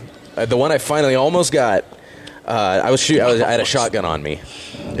then the one I finally almost got, I had a shotgun on me.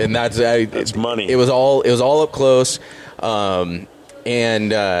 And that's money. It was all up close, and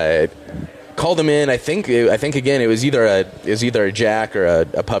called him in. I think again it was either a jack or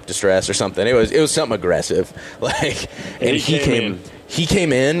a pup distress or something. It was something aggressive, and he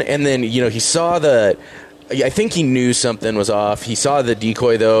came in, and then he saw I think he knew something was off. He saw the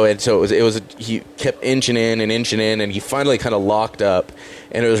decoy though, and so it was he kept inching in, and he finally kind of locked up,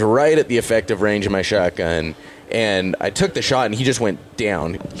 and it was right at the effective range of my shotgun. And I took the shot, and he just went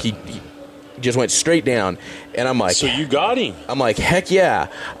down. He just went straight down. And I'm like... So you got him. I'm like, heck yeah.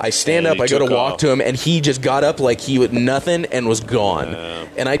 I stand up, I go to walk to him, and he just got up like he was nothing and was gone.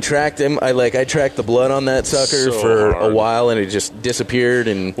 And I tracked him. I tracked the blood on that sucker for a while, and it just disappeared.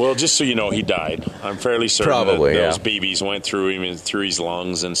 And well, just so you know, he died. I'm fairly certain probably, that those BBs went through him and through his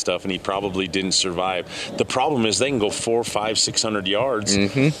lungs and stuff, and he probably didn't survive. The problem is they can go 400, 500, 600 yards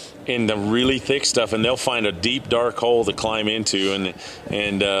in the really thick stuff, and they'll find a deep, dark hole to climb into.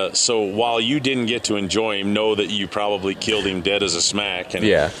 And so while you didn't get to enjoy him, know that you probably killed him dead as a smack.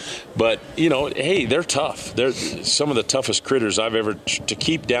 But, hey, they're tough. They're some of the toughest critters I've ever to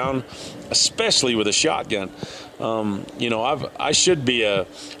keep down, especially with a shotgun. I'm a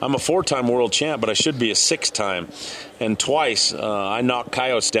 4-time world champ, but I should be a 6-time. And twice I knocked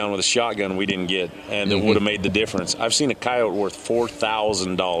coyotes down with a shotgun we didn't get, and it would have made the difference. I've seen a coyote worth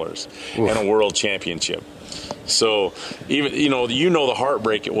 $4,000 in a world championship. So even the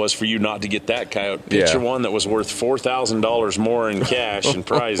heartbreak it was for you not to get that coyote. Picture one that was worth $4,000 more in cash and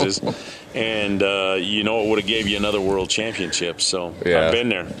prizes, and it would have gave you another world championship. So I've been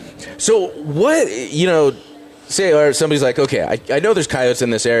there. So what say somebody's like, okay, I know there's coyotes in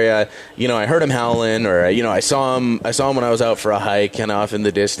this area. I heard him howling, or I saw him when I was out for a hike, kind of off in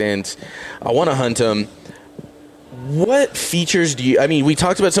the distance. I want to hunt him. What features do you? I mean, we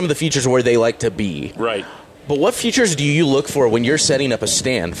talked about some of the features where they like to be, right? But what features do you look for when you're setting up a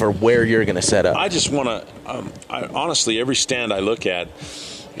stand for where you're going to set up? I just want to, honestly, every stand I look at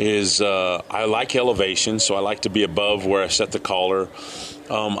is, I like elevation, so I like to be above where I set the collar.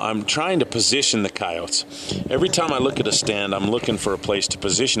 I'm trying to position the coyotes. Every time I look at a stand, I'm looking for a place to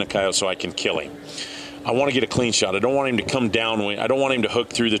position a coyote so I can kill him. I want to get a clean shot. I don't want him to come downwind. I don't want him to hook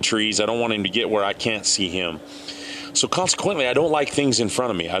through the trees. I don't want him to get where I can't see him. So consequently, I don't like things in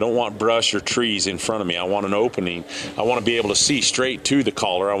front of me. I don't want brush or trees in front of me. I want an opening. I want to be able to see straight to the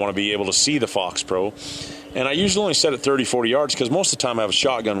collar. I want to be able to see the FoxPro. And I usually only set it 30, 40 yards because most of the time I have a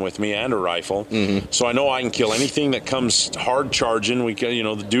shotgun with me and a rifle. So I know I can kill anything that comes hard charging.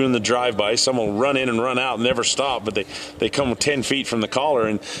 Doing the drive-by. Some will run in and run out and never stop, but they come 10 feet from the collar.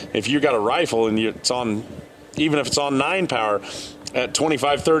 And if you got a rifle and it's on, even if it's on 9 power, at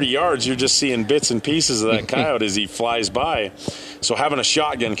 25, 30 yards, you're just seeing bits and pieces of that coyote as he flies by. So having a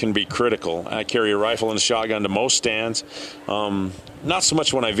shotgun can be critical. I carry a rifle and a shotgun to most stands. Not so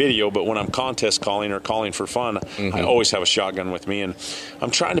much when I video, but when I'm contest calling or calling for fun, I always have a shotgun with me. And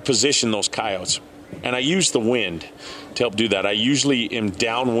I'm trying to position those coyotes. And I use the wind to help do that. I usually am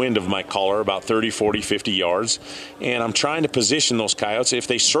downwind of my caller about 30, 40, 50 yards. And I'm trying to position those coyotes. If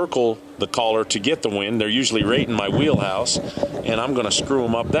they circle the caller to get the wind, they're usually right in my wheelhouse. And I'm going to screw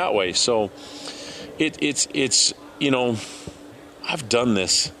them up that way. So it's you know, I've done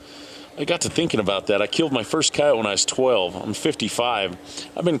this. I got to thinking about that. I killed my first coyote when I was 12. I'm 55.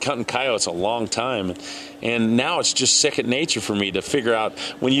 I've been cutting coyotes a long time. And now it's just second nature for me to figure out,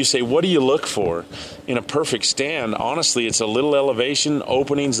 when you say, what do you look for in a perfect stand? Honestly, it's a little elevation,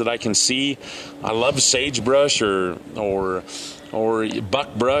 openings that I can see. I love sagebrush or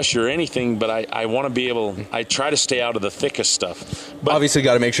buckbrush or anything, but I want to be able, I try to stay out of the thickest stuff. But obviously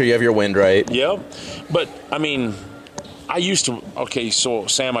got to make sure you have your wind right. Yep. But, I mean, so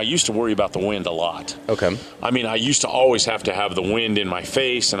Sam, I used to worry about the wind a lot. Okay. I mean, I used to always have to have the wind in my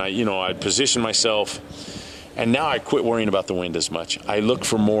face, and I'd position myself. And now I quit worrying about the wind as much. I look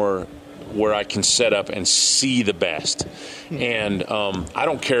for more where I can set up and see the best. And I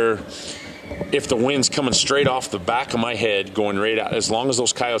don't care if the wind's coming straight off the back of my head, going right out. As long as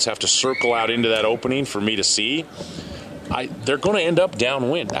those coyotes have to circle out into that opening for me to see, they're going to end up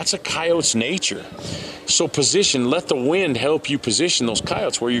downwind. That's a coyote's nature. So let the wind help you position those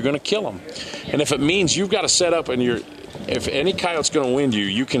coyotes where you're going to kill them. And if it means you've got to set up and if any coyote's going to wind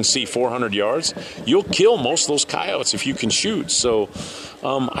you can see 400 yards, you'll kill most of those coyotes if you can shoot. So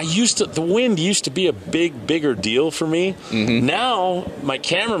the wind used to be a bigger deal for me. Now my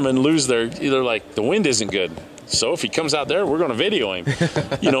cameramen they're like, the wind isn't good. So if he comes out there, we're going to video him,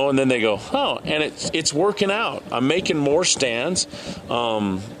 and then they go, oh, and it's working out. I'm making more stands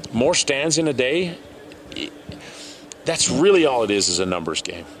in a day. That's really all it is a numbers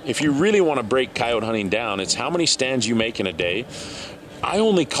game. If you really want to break coyote hunting down, it's how many stands you make in a day. I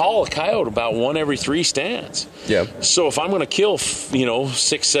only call a coyote about 1 every 3 stands. Yeah. So if I'm going to kill,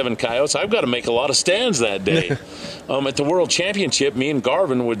 6, 7 coyotes, I've got to make a lot of stands that day. At the World Championship, me and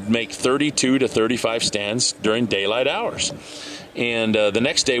Garvin would make 32 to 35 stands during daylight hours. And the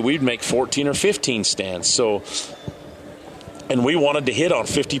next day, we'd make 14 or 15 stands. And we wanted to hit on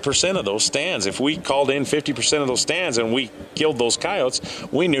 50% of those stands. If we called in 50% of those stands and we killed those coyotes,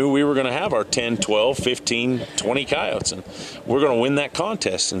 we knew we were going to have our 10, 12, 15, 20 coyotes. And we're going to win that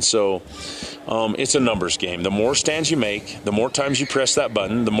contest. And so it's a numbers game. The more stands you make, the more times you press that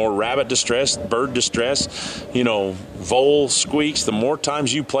button, the more rabbit distress, bird distress, vole squeaks, the more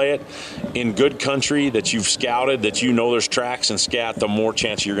times you play it in good country that you've scouted, that there's tracks and scat, the more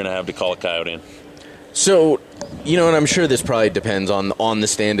chance you're going to have to call a coyote in. So, and I'm sure this probably depends on the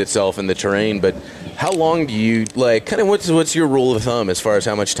stand itself and the terrain, but how long do you, what's your rule of thumb as far as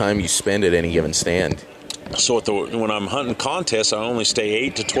how much time you spend at any given stand? So when I'm hunting contests, I only stay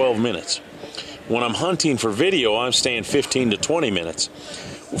 8 to 12 minutes. When I'm hunting for video, I'm staying 15 to 20 minutes.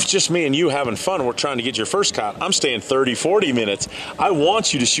 It's just me and you having fun. We're trying to get your first coyote. I'm staying 30, 40 minutes. I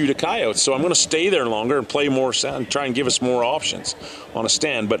want you to shoot a coyote, so I'm going to stay there longer and play more sound, try and give us more options on a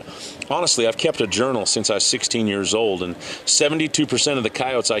stand. But honestly, I've kept a journal since I was 16 years old, and 72% of the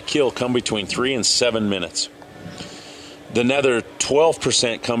coyotes I kill come between 3 and 7 minutes. The other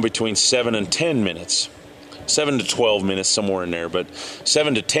 12% come between 7 and 10 minutes. 7 to 12 minutes, somewhere in there, but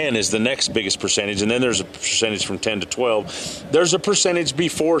 7 to 10 is the next biggest percentage, and then there's a percentage from 10 to 12. There's a percentage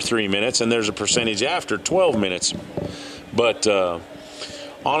before 3 minutes, and there's a percentage after 12 minutes. But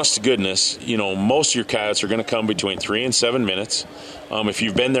honest to goodness, most of your coyotes are going to come between 3 and 7 minutes. If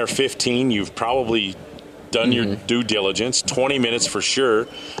you've been there 15, you've probably done your due diligence. 20 minutes for sure.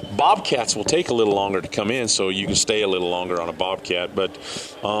 Bobcats will take a little longer to come in, so you can stay a little longer on a bobcat, but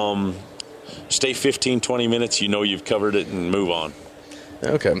stay 15, 20 minutes, you've covered it, and move on.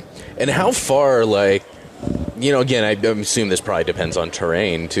 Okay. And how far, again, I assume this probably depends on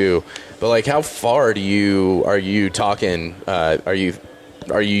terrain too, but how far are you talking, are you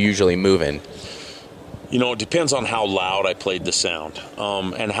usually moving? It depends on how loud I played the sound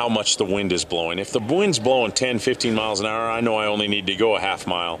and how much the wind is blowing. If the wind's blowing 10, 15 miles an hour, I know I only need to go a half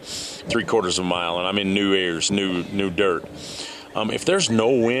mile, 3/4 of a mile, and I'm in new airs, new dirt. If there's no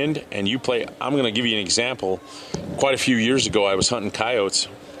wind and you play, I'm going to give you an example. Quite a few years ago, I was hunting coyotes.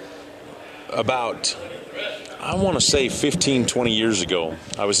 About, I want to say 15, 20 years ago,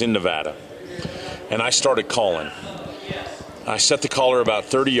 I was in Nevada, and I started calling. I set the caller about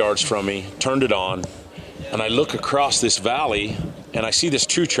 30 yards from me, turned it on, and I look across this valley, and I see this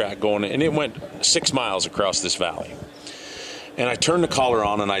true track going, and it went 6 miles across this valley. And I turn the collar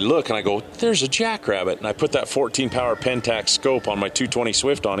on and I look and I go, there's a jackrabbit. And I put that 14-power Pentax scope on my 220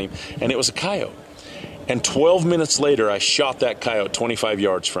 Swift on him, and it was a coyote. And 12 minutes later, I shot that coyote 25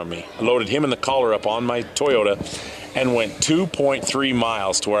 yards from me. I loaded him and the collar up on my Toyota and went 2.3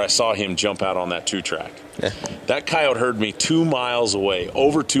 miles to where I saw him jump out on that 2-track. Yeah. That coyote heard me 2 miles away,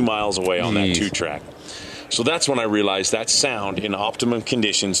 over 2 miles away on that 2-track. So that's when I realized that sound in optimum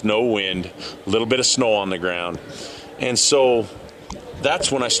conditions, no wind, a little bit of snow on the ground. And so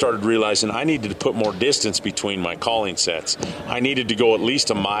that's when I started realizing I needed to put more distance between my calling sets. I needed to go at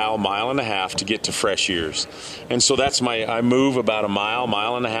least a mile, mile and a half to get to fresh ears. And so that's I move about a mile,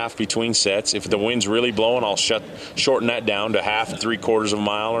 mile and a half between sets. If the wind's really blowing, I'll shorten that down to half, 3/4 of a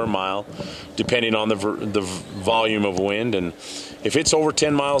mile or a mile, depending on the volume of wind. And if it's over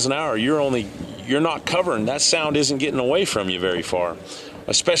 10 miles an hour, you're not covering. That sound isn't getting away from you very far,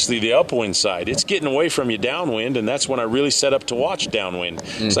 especially the upwind side. It's getting away from you downwind, and that's when I really set up to watch downwind,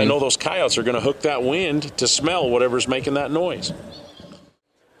 because I know those coyotes are going to hook that wind to smell whatever's making that noise.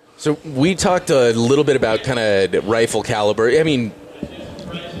 So we talked a little bit about kind of rifle caliber. I mean,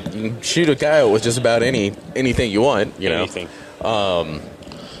 you can shoot a coyote with just about anything you want, you know. Anything.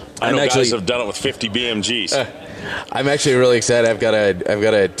 I know guys have done it with 50 BMGs. I'm actually really excited. I've got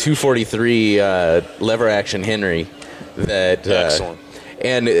a 243 lever action Henry that excellent.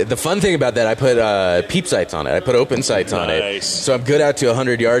 And the fun thing about that, I put peep sights on it. I put open sights on it, so I'm good out to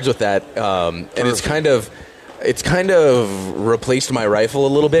 100 yards with that. And it's kind of replaced my rifle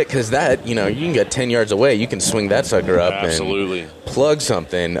a little bit, because that, you know, you can get 10 yards away, you can swing that sucker up and plug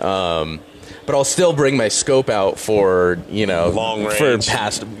something. But I'll still bring my scope out for, you know, long range, for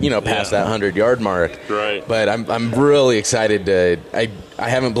past that 100-yard mark. Right. But I'm really excited to. I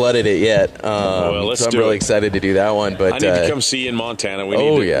haven't blooded it yet, so I'm really excited to do that one. But I need to come see you in Montana.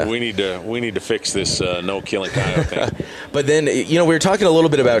 We need to fix this no killing coyote thing. But then, you know, we were talking a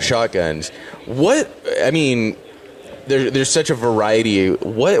little bit about shotguns. There's such a variety.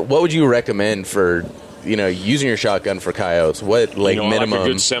 What would you recommend for, you know, using your shotgun for coyotes? What, like, minimum? I like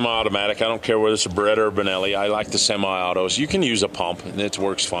a good semi-automatic. I don't care whether it's a Beretta or Benelli. I like the semi-autos. You can use a pump, and it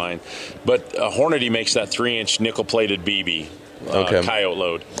works fine. But Hornady makes that 3-inch nickel-plated BB coyote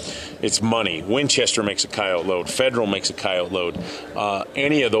load. It's money. Winchester makes a coyote load. Federal makes a coyote load.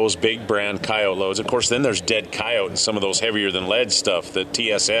 Any of those big brand coyote loads. Of course, then there's Dead Coyote and some of those heavier than lead stuff, the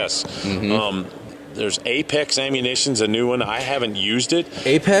TSS. There's Apex Ammunition's a new one. I haven't used it.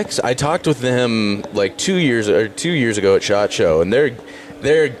 Apex, I talked with them like 2 years ago at SHOT Show, and they're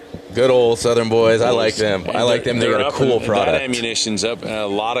good old Southern boys. I like them. They got a cool product. That ammunition's up. A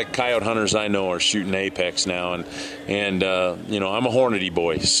lot of coyote hunters I know are shooting Apex now, and you know, I'm a Hornady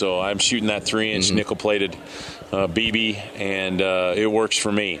boy, so I'm shooting that 3-inch nickel-plated BB, and it works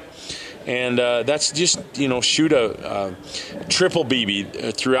for me. And that's just, you know, shoot a triple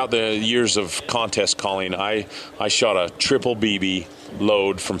BB. Throughout the years of contest calling, I shot a triple BB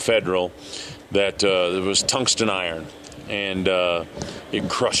load from Federal that was tungsten iron, and it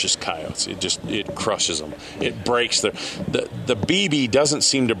crushes coyotes. It crushes them. It breaks the BB doesn't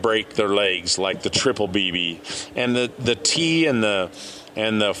seem to break their legs like the triple BB, and the T and the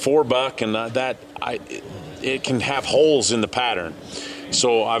 4-buck and it can have holes in the pattern.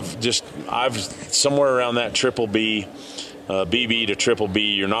 So I've somewhere around that triple B, BB to triple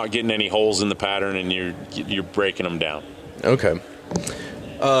B, you're not getting any holes in the pattern, and you're breaking them down. Okay.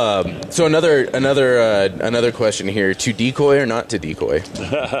 So another question here: to decoy or not to decoy?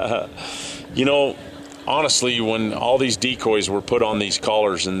 You know, honestly, when all these decoys were put on these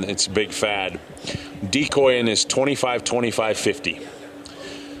collars, and it's a big fad, decoying is 25, 25, 50.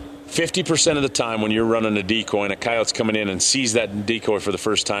 50% of the time when you're running a decoy and a coyote's coming in and sees that decoy for the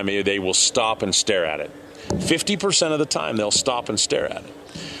first time, they will stop and stare at it. 50% of the time they'll stop and stare at it.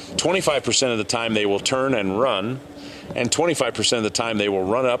 25% of the time they will turn and run, and 25% of the time they will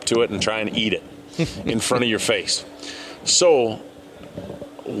run up to it and try and eat it in front of your face. So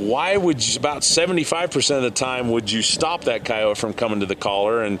why would you, about 75% of the time would you stop that coyote from coming to the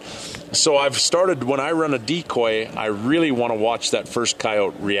collar? And so I've started, when I run a decoy, I really want to watch that first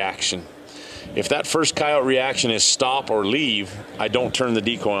coyote reaction. If that first coyote reaction is stop or leave, I don't turn the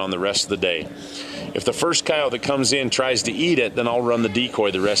decoy on the rest of the day. If the first coyote that comes in tries to eat it, then I'll run the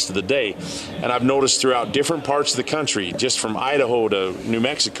decoy the rest of the day. And I've noticed throughout different parts of the country, just from Idaho to New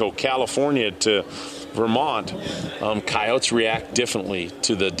Mexico, California to Vermont, coyotes react differently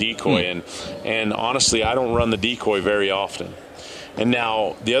to the decoy. And honestly, I don't run the decoy very often. And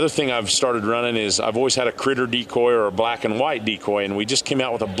now the other thing I've started running is I've always had a critter decoy or a black and white decoy, and we just came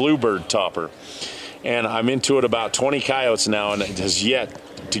out with a bluebird topper. And I'm into it about 20 coyotes now, and it has yet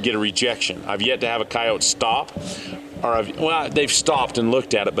to get a rejection. I've yet to have a coyote stop they've stopped and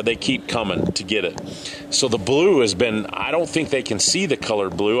looked at it, but they keep coming to get it. So the blue has been, I don't think they can see the color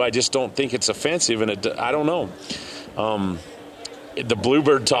blue. I just don't think it's offensive, and I don't know. The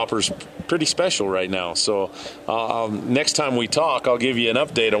bluebird topper's pretty special right now. So next time we talk, I'll give you an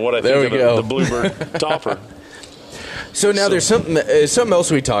update on what I think of the bluebird topper. So now there's something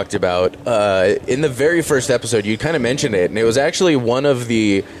else we talked about. In the very first episode, you kind of mentioned it, and it was actually one of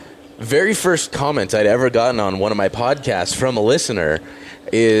the very first comments I'd ever gotten on one of my podcasts from a listener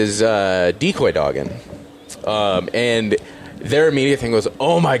is decoy dogging. And their immediate thing was,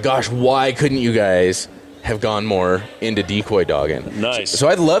 oh my gosh, why couldn't you guys have gone more into decoy dogging? Nice. So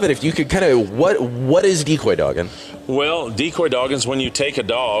I'd love it if you could kind of, what is decoy dogging? Well, decoy dogging is when you take a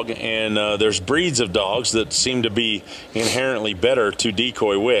dog, and there's breeds of dogs that seem to be inherently better to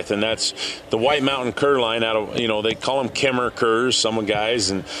decoy with, and that's the White Mountain cur line out of, they call them Kemmer curs, some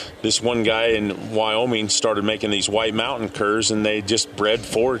guys, and this one guy in Wyoming started making these White Mountain curs, and they just bred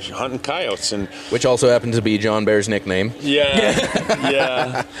for hunting coyotes. Which also happens to be John Bear's nickname. Yeah,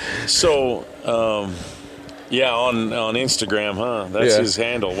 yeah. So, on Instagram, huh? That's his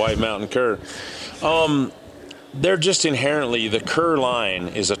handle, White Mountain cur. They're just inherently, the cur line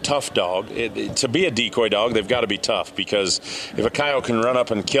is a tough dog. To be a decoy dog, they've got to be tough, because if a coyote can run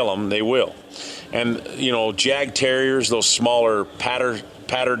up and kill them, they will. And, Jag terriers, those smaller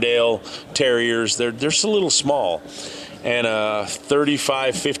Patterdale terriers, they're just a little small. And a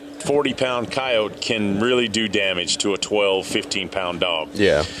 35, 50, 40-pound coyote can really do damage to a 12, 15-pound dog.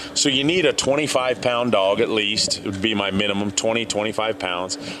 Yeah. So you need a 25-pound dog at least. It would be my minimum, 20, 25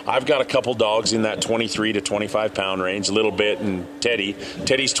 pounds. I've got a couple dogs in that 23 to 25-pound range, Little Bit and Teddy.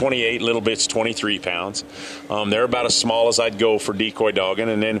 Teddy's 28, Little Bit's 23 pounds. They're about as small as I'd go for decoy dogging.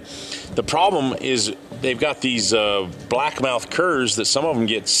 And then the problem is they've got these blackmouth curs that some of them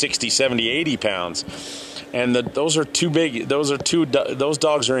get 60, 70, 80 pounds. And those are too big. Those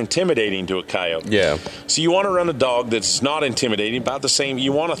dogs are intimidating to a coyote. Yeah. So you want to run a dog that's not intimidating, about the same.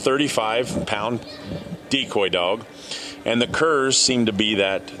 You want a 35-pound decoy dog, and the curs seem to be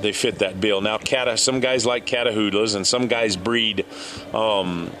that. They fit that bill. Now, some guys like Catahoula's, and some guys breed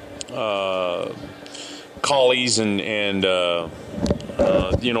collies and the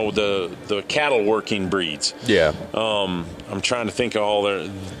cattle working breeds. Yeah. I'm trying to think of all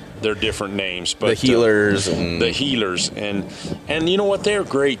their different names, but the healers and you know what, they're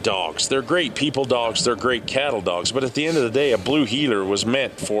great dogs. They're great people dogs. They're great cattle dogs. But at the end of the day, a blue healer was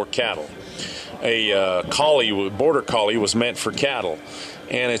meant for cattle. A border collie was meant for cattle.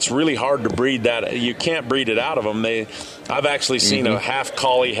 And it's really hard to breed that. You can't breed it out of them. I've actually seen a half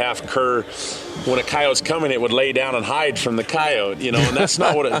collie, half cur. When a coyote's coming, it would lay down and hide from the coyote, and that's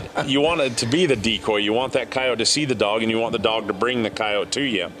not what you want it to be, the decoy. You want that coyote to see the dog, and you want the dog to bring the coyote to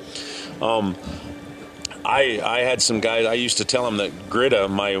you. I had some guys, I used to tell them that Greta,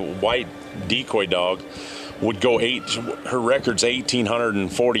 my white decoy dog, would go her record's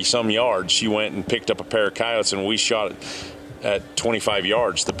 1,840 some yards. She went and picked up a pair of coyotes, and we shot it at 25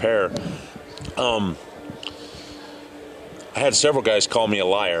 yards, the pair. I had several guys call me a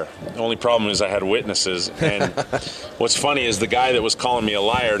liar. The only problem is I had witnesses. And what's funny is the guy that was calling me a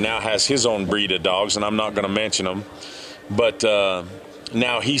liar now has his own breed of dogs, and I'm not going to mention them. But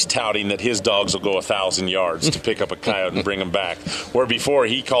now he's touting that his dogs will go 1,000 yards to pick up a coyote and bring him back. Where before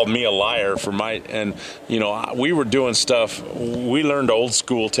he called me a liar for we were doing stuff. We learned old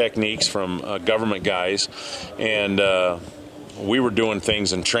school techniques from government guys, and we were doing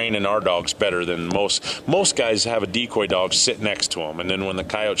things and training our dogs better than most guys. Have a decoy dog sit next to them, and then when the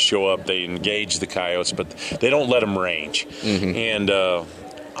coyotes show up, they engage the coyotes, but they don't let them range. Mm-hmm. And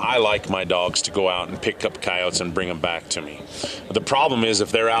I like my dogs to go out and pick up coyotes and bring them back to me. The problem is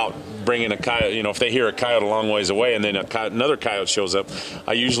if they're out bringing a coyote, if they hear a coyote a long ways away and then another coyote shows up,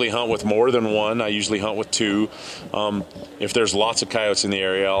 I usually hunt with more than one. I usually hunt with two. If there's lots of coyotes in the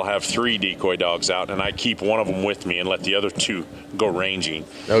area, I'll have 3 decoy dogs out, and I keep one of them with me and let the other 2 go ranging.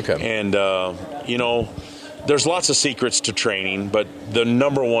 Okay. And, there's lots of secrets to training, but the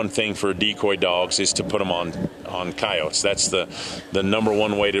number one thing for decoy dogs is to put them on coyotes. That's the number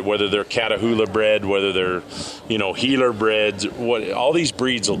one way to, whether they're Catahoula bred, whether they're, healer breds, all these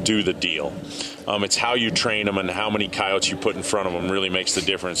breeds will do the deal. It's how you train them and how many coyotes you put in front of them really makes the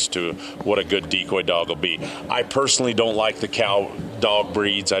difference to what a good decoy dog will be. I personally don't like the cow dog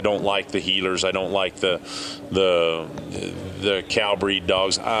breeds. I don't like the healers. I don't like the cow breed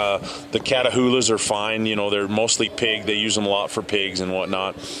dogs. The Catahoulas are fine. They're mostly pig. They use them a lot for pigs and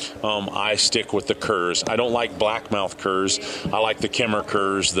whatnot. I stick with the curs. I don't like blackmouth curs. I like the Kemmer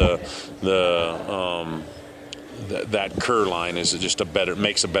curs. That cur line is just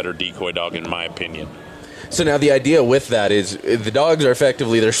makes a better decoy dog in my opinion. So now the idea with that is the dogs are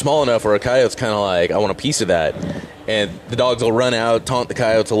effectively, they're small enough where a coyote's kind of like, I want a piece of that. And the dogs will run out, taunt the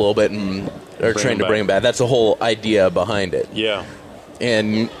coyotes a little bit, and are trying to bring them back. That's the whole idea behind it. Yeah.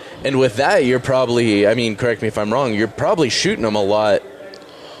 And with that, you're probably, I mean, correct me if I'm wrong, you're probably shooting them a lot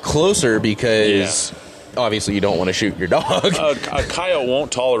closer because obviously you don't want to shoot your dog. A coyote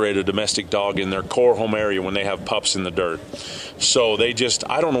won't tolerate a domestic dog in their core home area when they have pups in the dirt. So they just,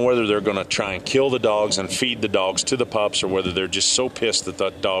 I don't know whether they're going to try and kill the dogs and feed the dogs to the pups, or whether they're just so pissed that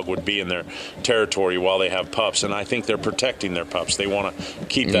the dog would be in their territory while they have pups. And I think they're protecting their pups. They want to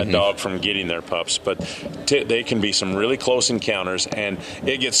keep that dog from getting their pups. But they can be some really close encounters, and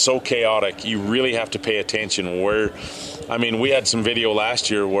it gets so chaotic. You really have to pay attention where. I mean, we had some video last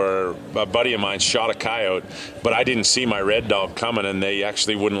year where a buddy of mine shot a coyote, but I didn't see my red dog coming, and they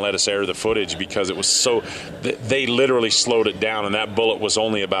actually wouldn't let us air the footage because it was so. They literally slowed it down, and that bullet was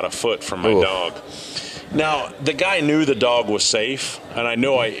only about a foot from my dog. Now, the guy knew the dog was safe, and I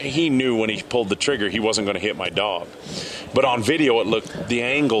know he knew when he pulled the trigger he wasn't going to hit my dog. But on video, the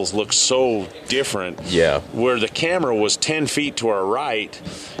angles look so different. Yeah. Where the camera was 10 feet to our right,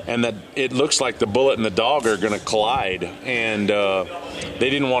 and that it looks like the bullet and the dog are going to collide. And they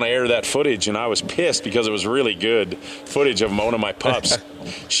didn't want to air that footage, and I was pissed because it was really good footage of one of my pups.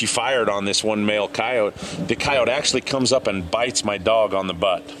 She fired on this one male coyote. The coyote actually comes up and bites my dog on the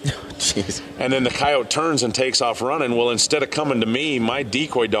butt. Jeez. And then the coyote turns and takes off running. Well, instead of coming to me, my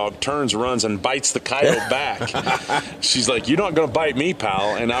decoy dog turns, runs, and bites the coyote back. She's like, "You're not going to bite me,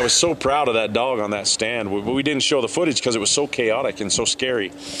 pal." And I was so proud of that dog on that stand. We didn't show the footage because it was so chaotic and so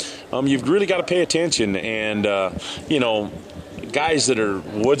scary. You've really got to pay attention. And, guys that are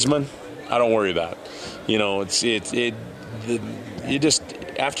woodsmen, I don't worry about. You just,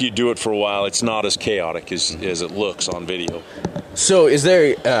 after you do it for a while, it's not as chaotic as it looks on video. So is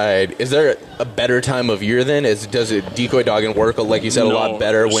there a better time of year then? Does a decoy dogging work, like you said, a lot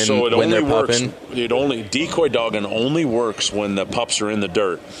better when they're pupping? Decoy dogging only works when the pups are in the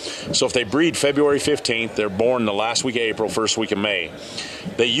dirt. So if they breed February 15th, they're born the last week of April, first week of May.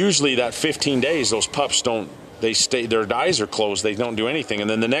 They usually, that 15 days, those pups don't, they stay, their eyes are closed, they don't do anything. And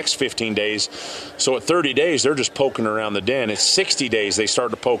then the next 15 days, so at 30 days, they're just poking around the den. At 60 days, they start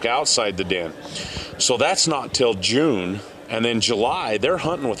to poke outside the den. So that's not till June. And then July, they're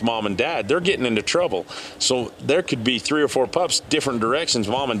hunting with mom and dad. They're getting into trouble. So there could be 3 or 4 pups, different directions.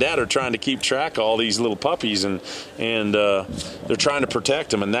 Mom and dad are trying to keep track of all these little puppies, and they're trying to protect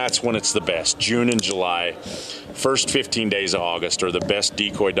them. And that's when it's the best. June and July. First 15 days of August are the best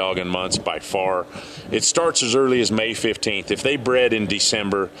decoy dogging months by far. It starts as early as May 15th. If they bred in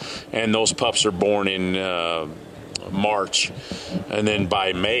December and those pups are born in March, and then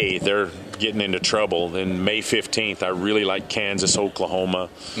by May they're getting into trouble. Then May 15th, I really like Kansas, Oklahoma,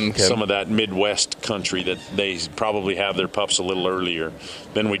 some of that Midwest country that they probably have their pups a little earlier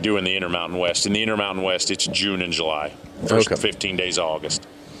than we do in the Intermountain West. In the Intermountain West, it's June and July, first 15 days of August.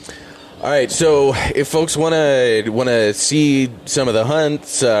 All right, so if folks want to see some of the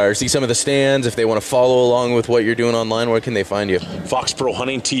hunts or see some of the stands, if they want to follow along with what you're doing online, where can they find you? FoxPro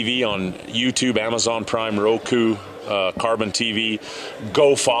Hunting TV on YouTube, Amazon Prime, Roku, Carbon TV.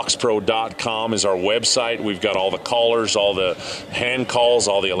 GoFoxPro.com is our website. We've got all the callers, all the hand calls,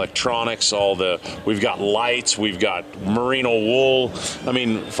 all the electronics, we've got lights, we've got merino wool. I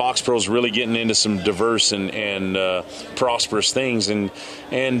mean, FoxPro's really getting into some diverse and prosperous things, and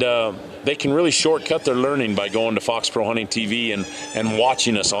they can really shortcut their learning by going to FoxPro Hunting TV and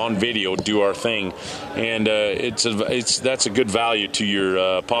watching us on video do our thing. And that's a good value to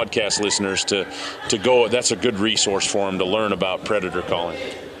your podcast listeners to go. That's a good resource for them to learn about predator calling.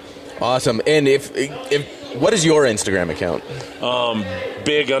 Awesome. And if what is your Instagram account?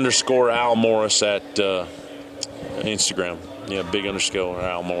 Big_Al Morris at Instagram. Yeah,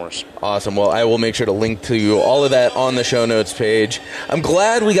 Big_Al Morris. Awesome. Well, I will make sure to link to all of that on the show notes page. I'm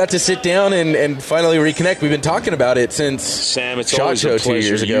glad we got to sit down and finally reconnect. We've been talking about it since Sam, it's SHOT always Show a pleasure. 2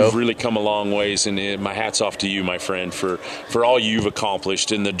 years ago. You've really come a long ways, and my hat's off to you, my friend, for all you've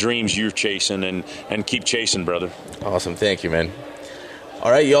accomplished and the dreams you're chasing, and keep chasing, brother. Awesome. Thank you, man. All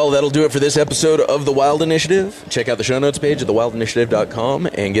right, y'all, that'll do it for this episode of The Wild Initiative. Check out the show notes page at thewildinitiative.com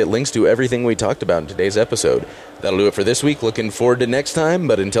and get links to everything we talked about in today's episode. That'll do it for this week. Looking forward to next time,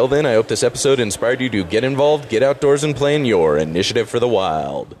 but until then, I hope this episode inspired you to get involved, get outdoors, and plan your initiative for the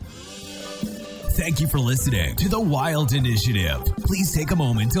wild. Thank you for listening to The Wild Initiative. Please take a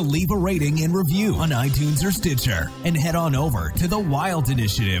moment to leave a rating and review on iTunes or Stitcher, and head on over to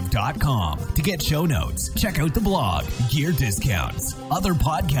thewildinitiative.com to get show notes, check out the blog, gear discounts, other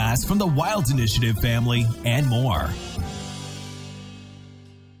podcasts from the Wild Initiative family, and more.